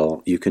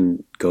hospital. You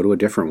can go to a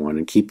different one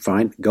and keep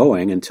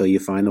going until you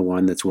find the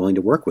one that's willing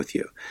to work with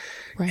you.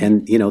 Right.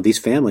 And, these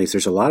families,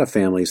 there's a lot of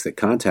families that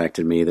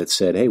contacted me that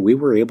said, hey, we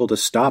were able to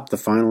stop the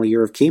final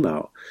year of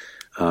chemo.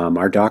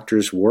 Our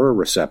doctors were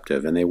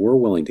receptive, and they were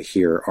willing to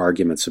hear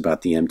arguments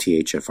about the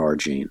MTHFR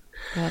gene.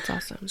 Oh, that's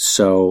awesome.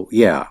 So,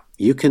 yeah,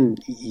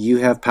 you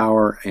have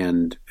power,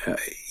 and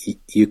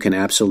you can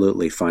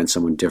absolutely find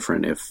someone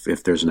different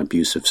if there's an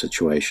abusive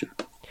situation.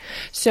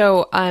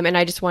 So, and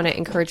I just want to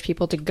encourage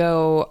people to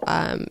go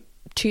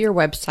to your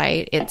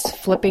website. It's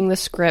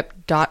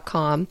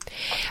flippingthescript.com.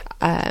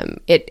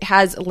 It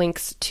has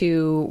links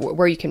to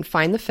where you can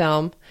find the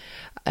film.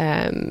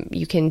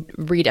 You can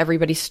read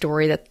everybody's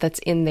story that's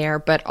in there,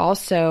 but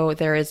also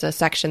there is a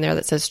section there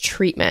that says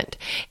treatment,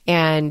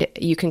 and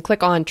you can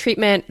click on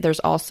treatment. There's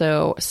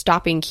also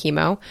stopping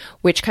chemo,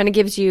 which kind of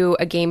gives you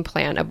a game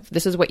plan of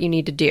this is what you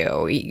need to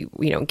do. You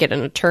know, get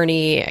an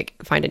attorney,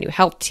 find a new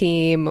health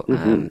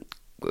team,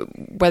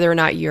 whether or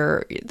not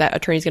that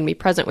attorney is going to be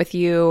present with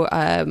you,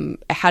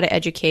 how to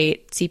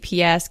educate.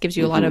 CPS gives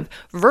you a lot of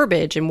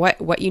verbiage and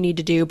what you need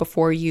to do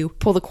before you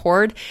pull the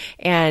cord,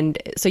 and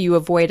so you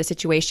avoid a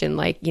situation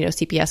like, you know,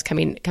 CPS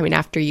coming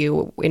after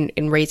you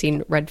in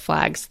raising red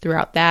flags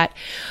throughout that.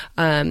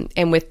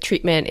 And with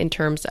treatment in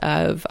terms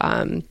of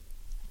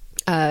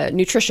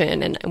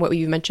nutrition and what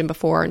you mentioned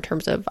before in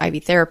terms of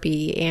IV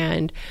therapy,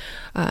 and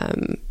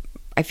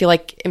I feel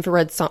like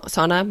infrared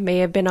sauna may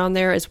have been on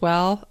there as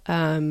well.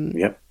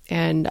 Yep.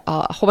 And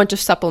a whole bunch of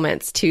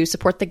supplements to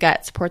support the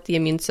gut, support the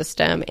immune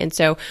system. And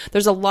so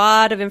there's a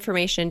lot of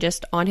information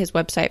just on his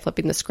website,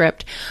 Flipping the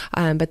Script.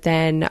 But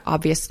then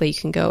obviously you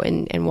can go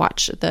and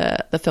watch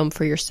the film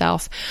for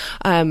yourself.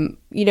 You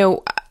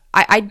know,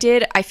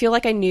 I feel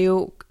like I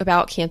knew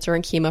about cancer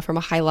and chemo from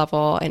a high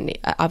level, and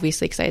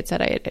obviously, because I had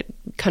said I had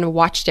kind of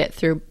watched it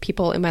through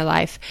people in my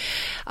life.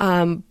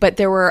 But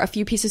there were a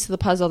few pieces to the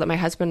puzzle that my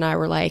husband and I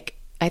were like,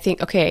 I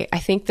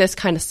think this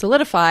kind of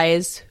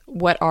solidifies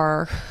what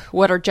our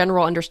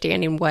general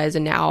understanding was,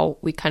 and now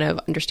we kind of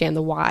understand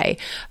the why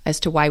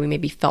as to why we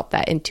maybe felt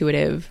that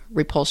intuitive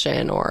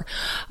repulsion, or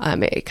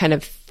it kind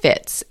of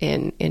fits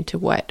into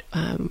what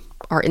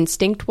our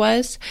instinct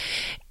was.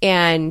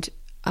 And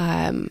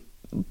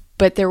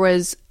but there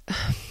was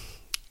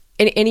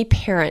any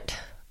parent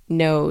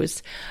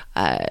knows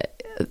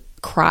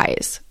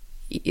cries.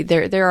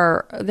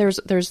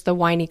 There's the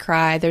whiny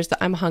cry, there's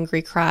the I'm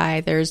hungry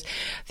cry, there's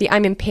the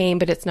I'm in pain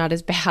but it's not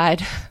as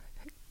bad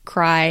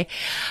cry.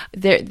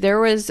 There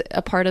was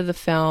a part of the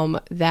film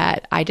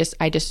that I just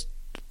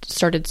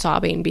started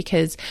sobbing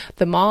because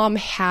the mom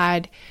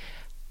had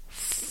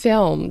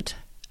filmed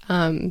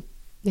I'm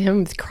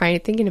crying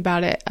thinking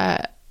about it,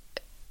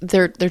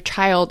 their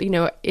child, you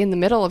know, in the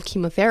middle of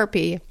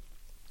chemotherapy,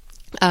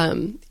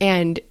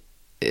 and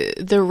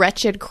the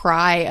wretched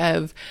cry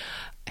of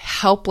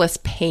helpless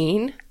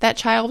pain that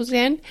child was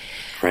in.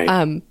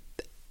 Right.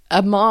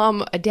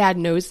 A dad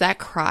knows that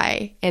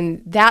cry,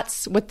 and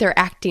that's what they're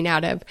acting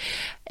out of.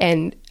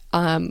 And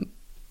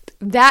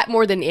that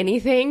more than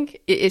anything,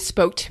 it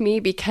spoke to me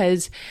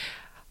because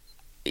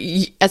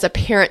as a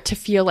parent, to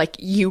feel like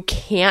you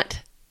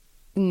can't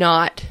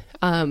not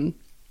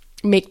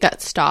make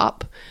that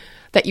stop,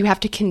 that you have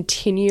to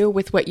continue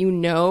with what you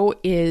know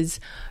is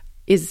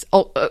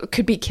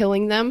could be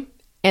killing them,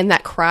 and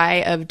that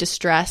cry of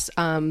distress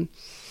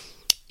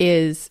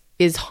is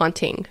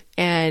haunting.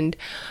 And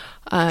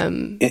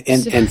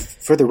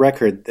for the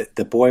record,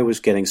 the boy was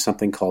getting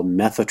something called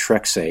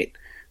methotrexate,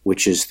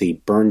 which is the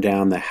burn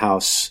down the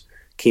house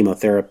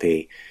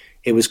chemotherapy.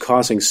 It was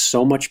causing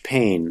so much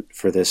pain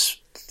for this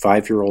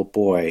 5-year-old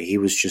boy. He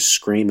was just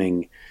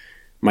screaming,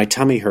 my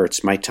tummy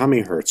hurts,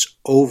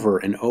 over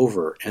and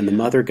over. And the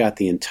mother got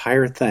the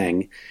entire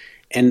thing.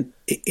 And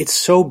it's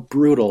so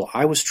brutal.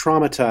 I was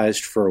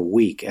traumatized for a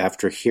week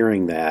after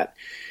hearing that.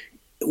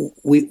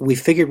 We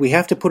figured we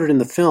have to put it in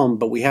the film,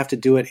 but we have to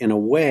do it in a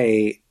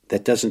way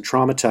that doesn't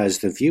traumatize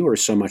the viewer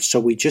so much.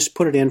 So we just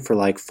put it in for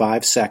like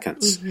 5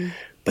 seconds. Mm-hmm.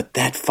 But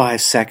that 5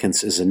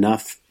 seconds is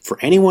enough for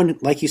anyone,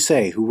 like you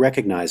say, who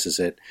recognizes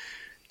it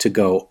to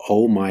go,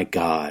 oh my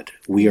God,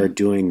 we are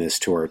doing this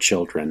to our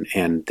children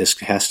and this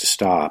has to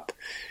stop.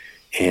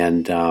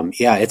 And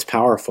it's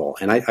powerful.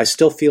 And I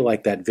still feel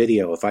like that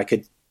video, if I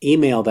could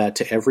email that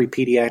to every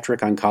pediatric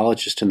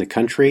oncologist in the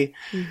country,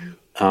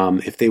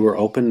 if they were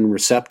open and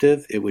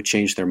receptive, it would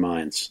change their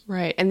minds.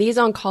 Right. And these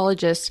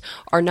oncologists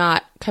are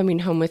not coming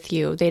home with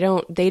you. They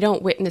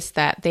don't witness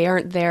that. They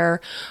aren't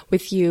there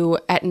with you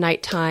at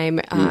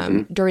nighttime,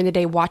 during the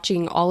day,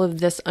 watching all of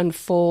this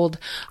unfold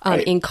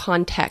right. in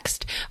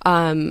context.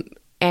 And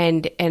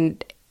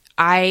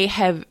I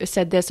have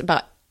said this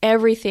about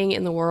everything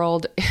in the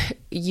world.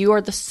 You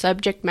are the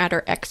subject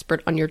matter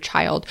expert on your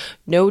child.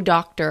 No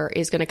doctor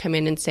is going to come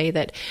in and say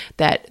that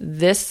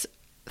this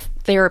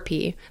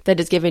therapy that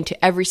is given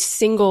to every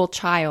single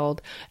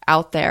child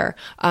out there,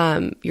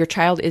 your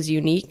child is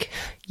unique.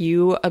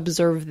 You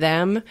observe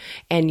them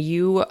and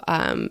you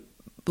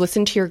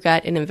listen to your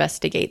gut and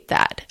investigate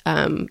that,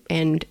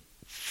 and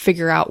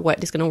figure out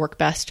what is going to work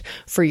best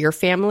for your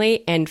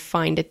family, and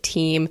find a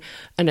team,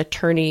 an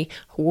attorney,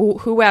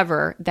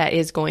 whoever that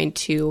is going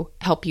to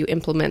help you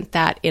implement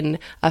that in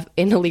a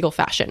legal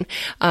fashion,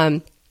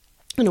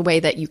 in a way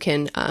that you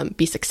can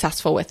be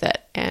successful with it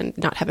and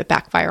not have it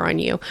backfire on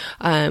you.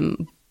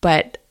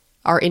 But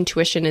our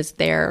intuition is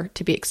there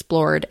to be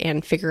explored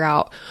and figure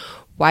out,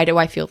 why do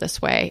I feel this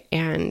way?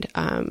 And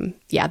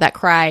that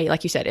cry,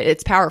 like you said,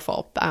 it's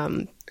powerful.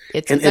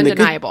 It's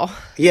undeniable.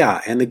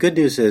 And the good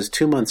news is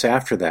 2 months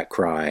after that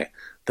cry,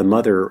 the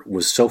mother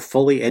was so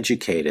fully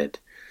educated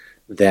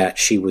that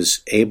she was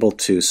able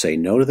to say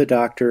no to the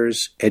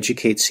doctors,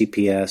 educate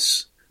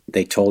CPS.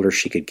 They told her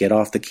she could get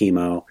off the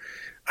chemo.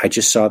 I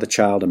just saw the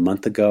child a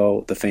month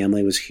ago. The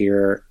family was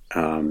here.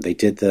 They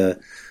did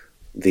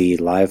the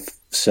live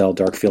cell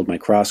dark field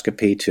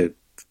microscopy to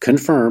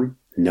confirm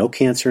no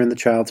cancer in the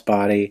child's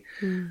body.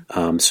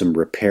 Some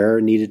repair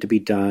needed to be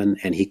done,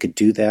 and he could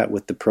do that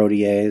with the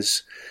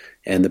protease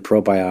and the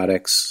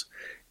probiotics.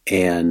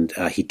 And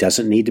he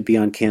doesn't need to be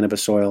on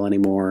cannabis oil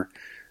anymore.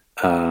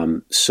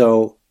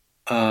 So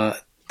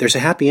there's a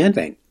happy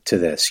ending to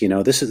this.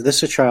 This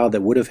is a child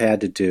that would have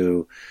had to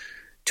do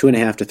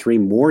 2.5 to 3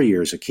 more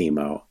years of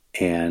chemo,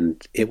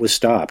 and it was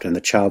stopped, and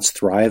the child's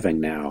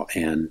thriving now.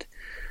 And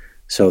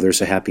so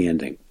there's a happy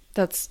ending.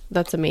 That's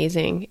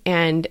amazing.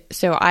 And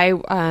so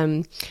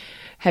I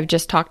have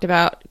just talked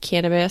about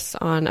cannabis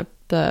on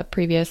the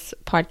previous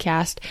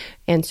podcast,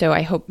 and so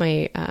I hope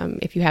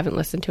if you haven't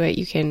listened to it,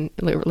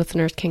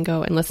 listeners can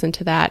go and listen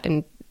to that,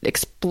 and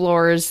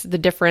explores the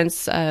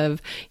difference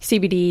of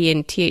CBD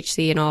and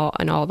THC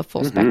and all the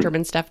full spectrum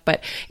and stuff.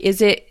 But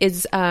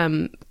is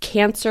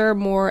cancer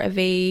more of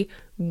a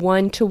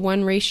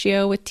 1-to-1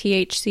 ratio with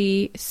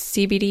THC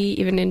CBD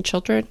even in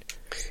children?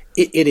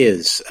 It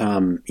is.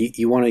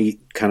 You want to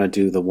kind of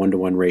do the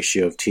 1-to-1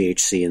 ratio of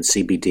THC and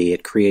CBD.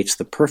 It creates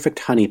the perfect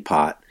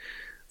honeypot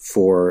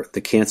for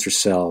the cancer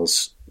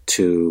cells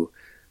to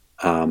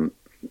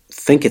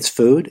think it's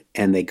food,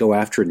 and they go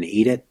after it and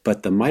eat it.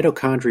 But the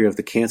mitochondria of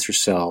the cancer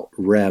cell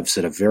revs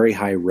at a very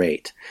high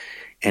rate.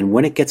 And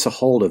when it gets a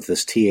hold of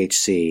this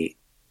THC,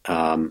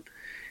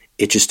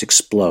 it just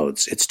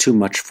explodes. It's too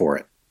much for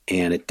it,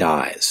 and it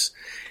dies.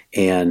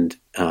 And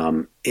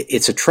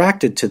it's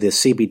attracted to the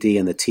CBD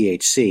and the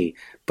THC,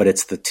 but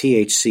it's the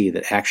THC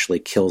that actually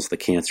kills the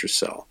cancer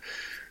cell.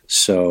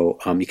 So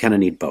you kind of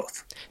need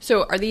both.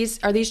 So are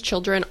these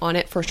children on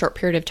it for a short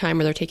period of time,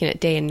 where they're taking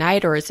it day and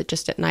night, or is it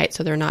just at night?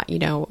 So they're not,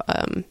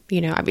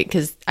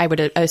 because I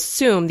would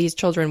assume these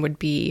children would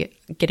be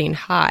getting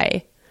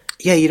high.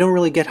 Yeah, you don't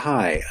really get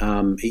high.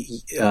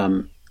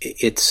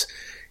 It's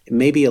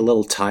maybe a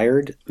little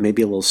tired,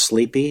 maybe a little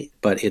sleepy,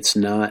 but it's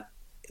not.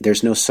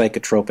 There's no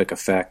psychotropic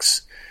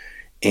effects,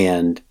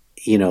 and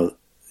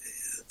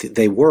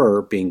they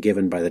were being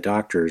given by the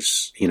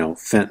doctors,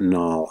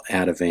 fentanyl,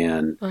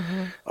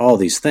 Ativan, all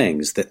these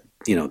things that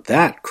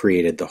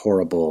created the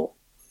horrible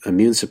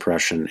immune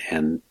suppression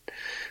and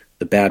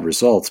the bad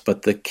results.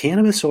 But the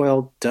cannabis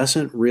oil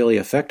doesn't really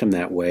affect them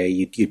that way.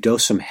 You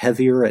dose them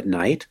heavier at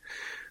night,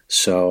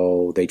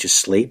 so they just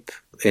sleep.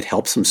 It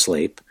helps them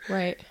sleep.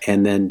 Right.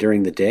 And then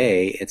during the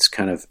day, it's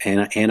kind of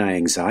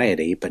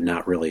anti-anxiety, but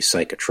not really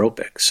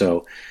psychotropic.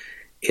 So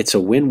it's a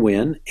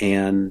win-win.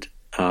 And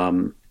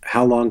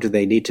how long do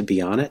they need to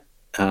be on it?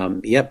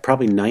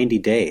 Probably 90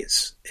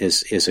 days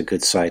is a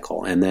good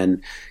cycle. And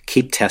then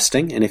keep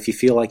testing. And if you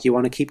feel like you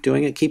want to keep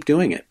doing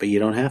it, but you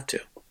don't have to.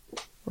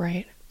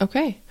 Right.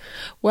 Okay.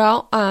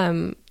 Well,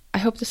 I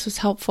hope this was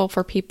helpful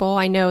for people.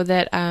 I know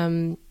that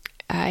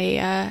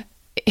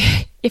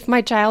if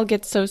my child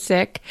gets so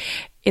sick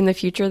in the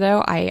future,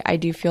 though, I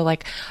do feel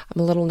like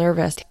I'm a little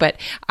nervous, but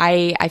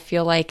I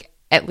feel like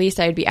at least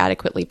I would be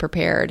adequately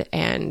prepared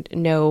and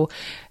know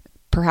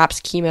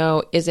perhaps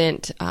chemo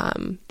isn't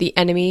the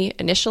enemy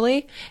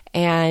initially,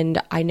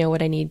 and I know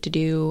what I need to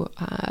do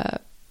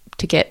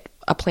to get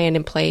a plan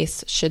in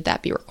place should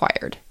that be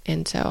required.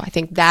 And so I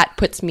think that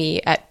puts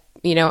me at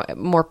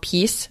more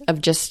peace of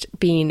just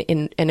being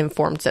an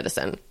informed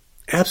citizen.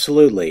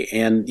 Absolutely.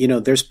 And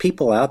there's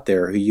people out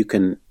there who you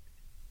can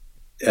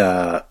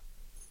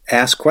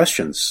ask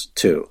questions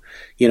to,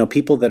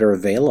 people that are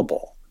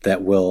available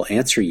that will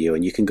answer you.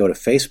 And you can go to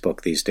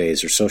Facebook these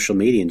days or social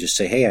media and just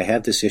say, hey, I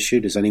have this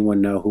issue. Does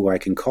anyone know who I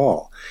can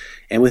call?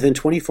 And within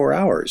 24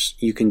 hours,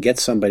 you can get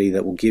somebody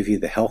that will give you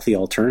the healthy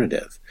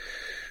alternative.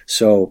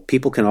 So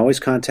people can always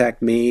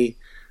contact me.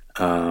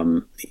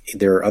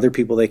 There are other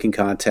people they can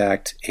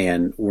contact,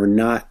 and we're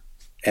not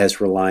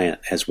as reliant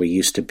as we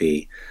used to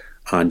be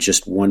on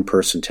just one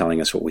person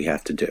telling us what we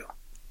have to do.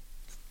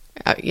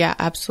 Yeah,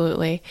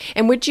 absolutely.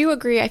 And would you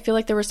agree? I feel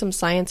like there was some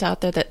science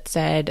out there that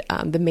said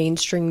the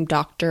mainstream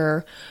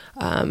doctor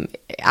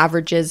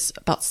averages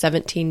about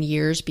 17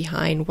 years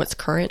behind what's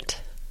current.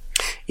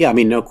 Yeah,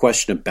 no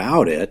question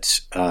about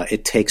it.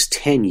 It takes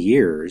 10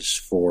 years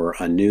for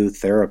a new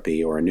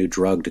therapy or a new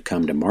drug to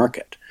come to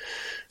market.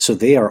 So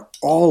they are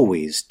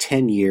always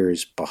 10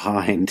 years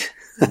behind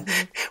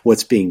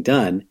what's being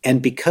done.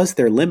 And because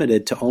they're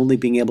limited to only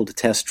being able to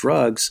test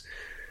drugs,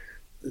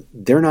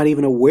 they're not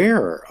even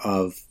aware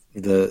of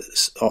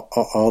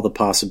all the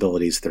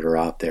possibilities that are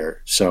out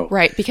there. So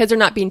right, because they're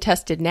not being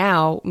tested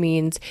now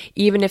means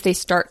even if they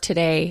start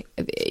today,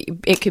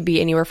 it could be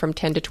anywhere from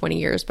 10 to 20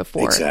 years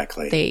before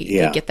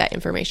they get that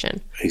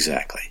information.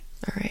 Exactly.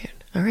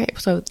 All right.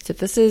 So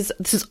this is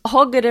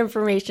all good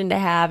information to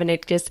have, and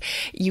it just,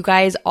 you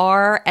guys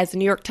are, as the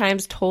New York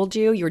Times told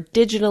you, you're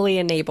digitally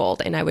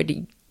enabled, and I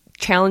would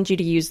challenge you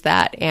to use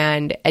that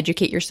and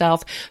educate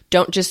yourself.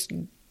 Don't just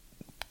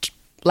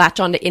latch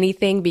onto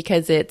anything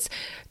because it's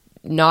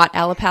not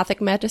allopathic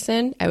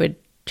medicine. I would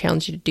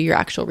challenge you to do your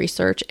actual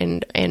research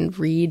and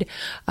read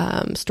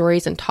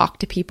stories and talk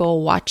to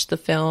people, watch the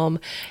film.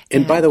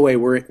 And by the way,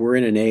 we're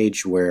in an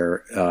age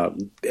where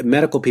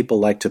medical people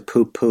like to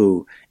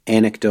poo-poo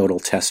anecdotal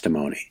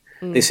testimony.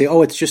 They say,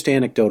 oh, it's just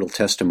anecdotal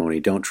testimony.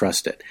 Don't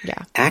trust it.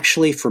 Yeah.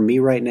 Actually, for me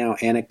right now,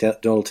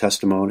 anecdotal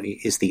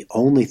testimony is the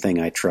only thing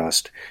I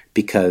trust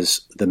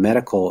because the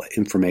medical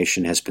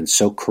information has been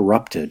so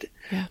corrupted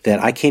that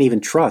I can't even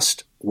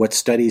trust what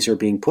studies are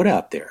being put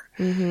out there.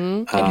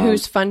 And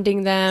who's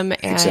funding them,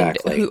 and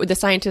who the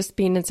scientists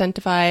being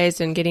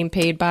incentivized and getting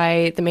paid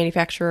by the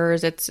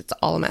manufacturers. It's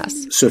all a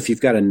mess. So if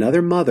you've got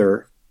another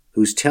mother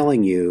who's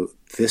telling you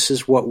this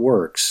is what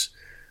works,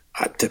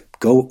 to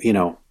go,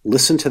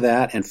 listen to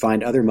that and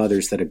find other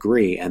mothers that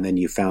agree, and then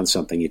you found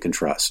something you can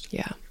trust.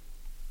 Yeah,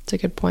 it's a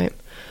good point.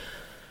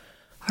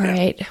 All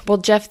right. Well,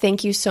 Jeff,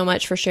 thank you so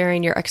much for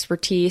sharing your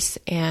expertise,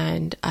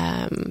 and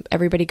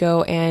everybody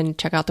go and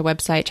check out the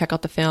website, check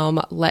out the film,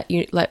 let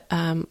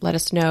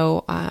us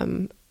know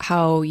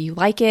how you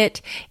like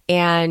it,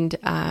 and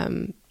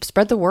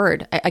spread the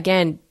word.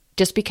 Again,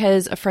 just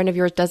because a friend of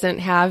yours doesn't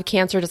have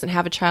cancer, doesn't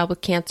have a child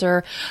with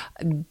cancer,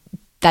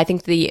 I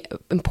think the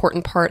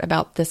important part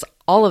about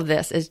all of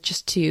this is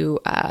just to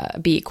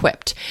be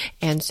equipped.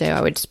 And so I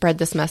would spread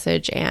this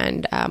message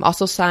and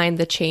also sign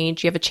the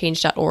change. You have a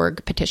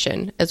change.org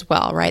petition as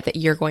well, right? That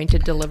you're going to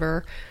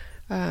deliver.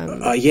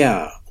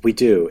 Yeah, we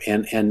do.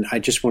 And I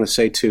just want to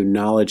say too,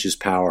 knowledge is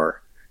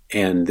power.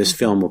 And this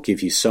film will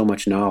give you so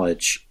much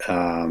knowledge.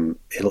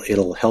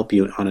 It'll help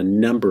you on a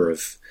number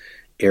of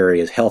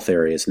areas, health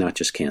areas, not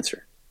just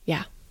cancer.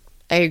 Yeah,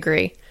 I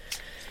agree.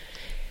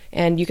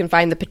 And you can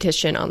find the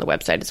petition on the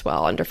website as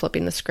well under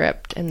Flipping the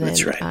Script. And then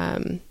That's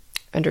right.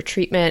 Under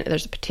treatment,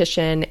 there's a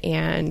petition,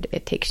 and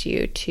it takes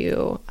you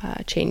to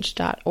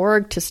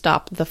change.org to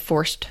stop the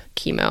forced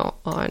chemo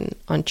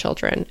on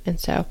children.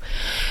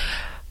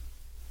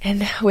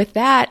 And with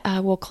that,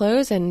 we'll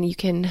close, and you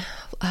can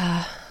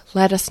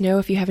let us know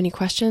if you have any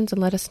questions, and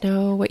let us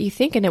know what you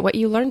think and what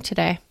you learned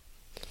today.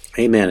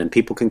 Amen. And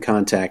people can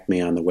contact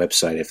me on the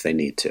website if they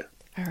need to.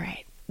 All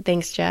right.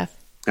 Thanks, Jeff.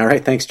 All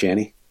right. Thanks,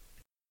 Janie.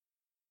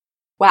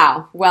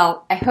 Wow.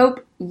 Well, I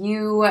hope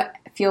you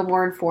feel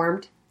more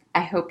informed.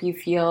 I hope you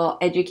feel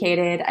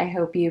educated. I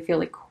hope you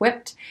feel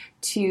equipped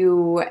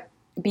to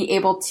be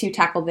able to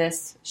tackle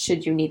this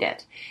should you need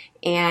it.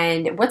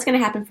 And what's going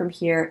to happen from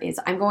here is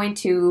I'm going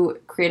to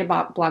create a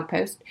blog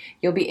post.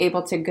 You'll be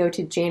able to go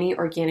to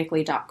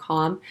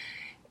jannieorganically.com,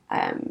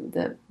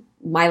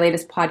 my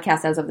latest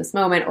podcast as of this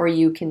moment, or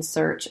you can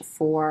search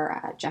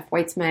for Jeff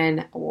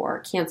Weitzman or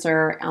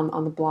cancer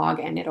on the blog,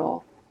 and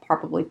it'll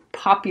probably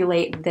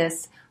populate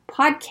this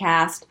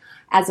podcast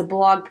as a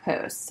blog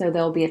post. So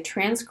there'll be a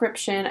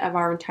transcription of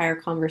our entire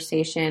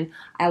conversation.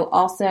 I will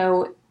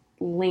also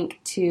link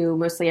to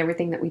mostly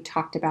everything that we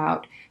talked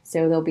about.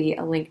 So there'll be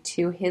a link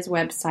to his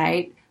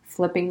website,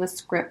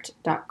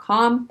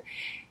 flippingthescript.com.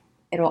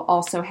 It'll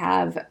also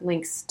have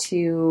links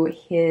to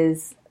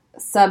his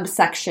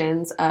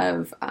subsections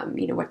of,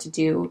 what to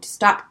do to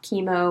stop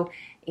chemo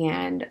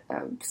and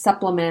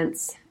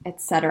supplements,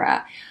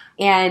 etc.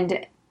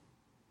 And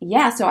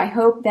yeah, so I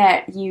hope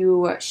that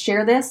you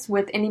share this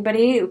with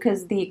anybody,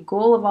 because the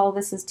goal of all of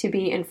this is to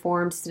be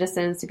informed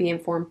citizens, to be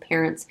informed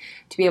parents,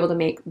 to be able to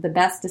make the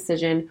best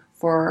decision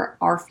for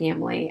our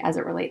family as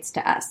it relates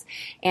to us.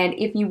 And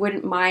if you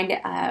wouldn't mind,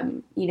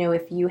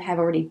 if you have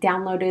already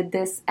downloaded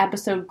this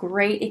episode,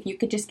 great. If you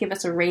could just give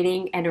us a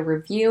rating and a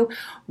review.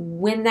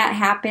 When that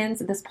happens,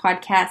 this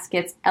podcast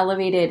gets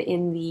elevated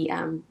in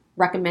the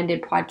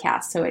recommended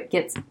podcast, so it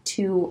gets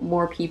to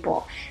more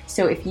people.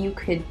 So if you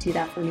could do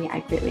that for me,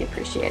 I greatly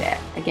appreciate it.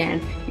 Again,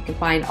 you can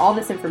find all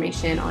this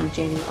information on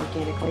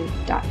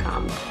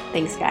jannieorganically.com.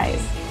 Thanks,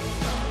 guys.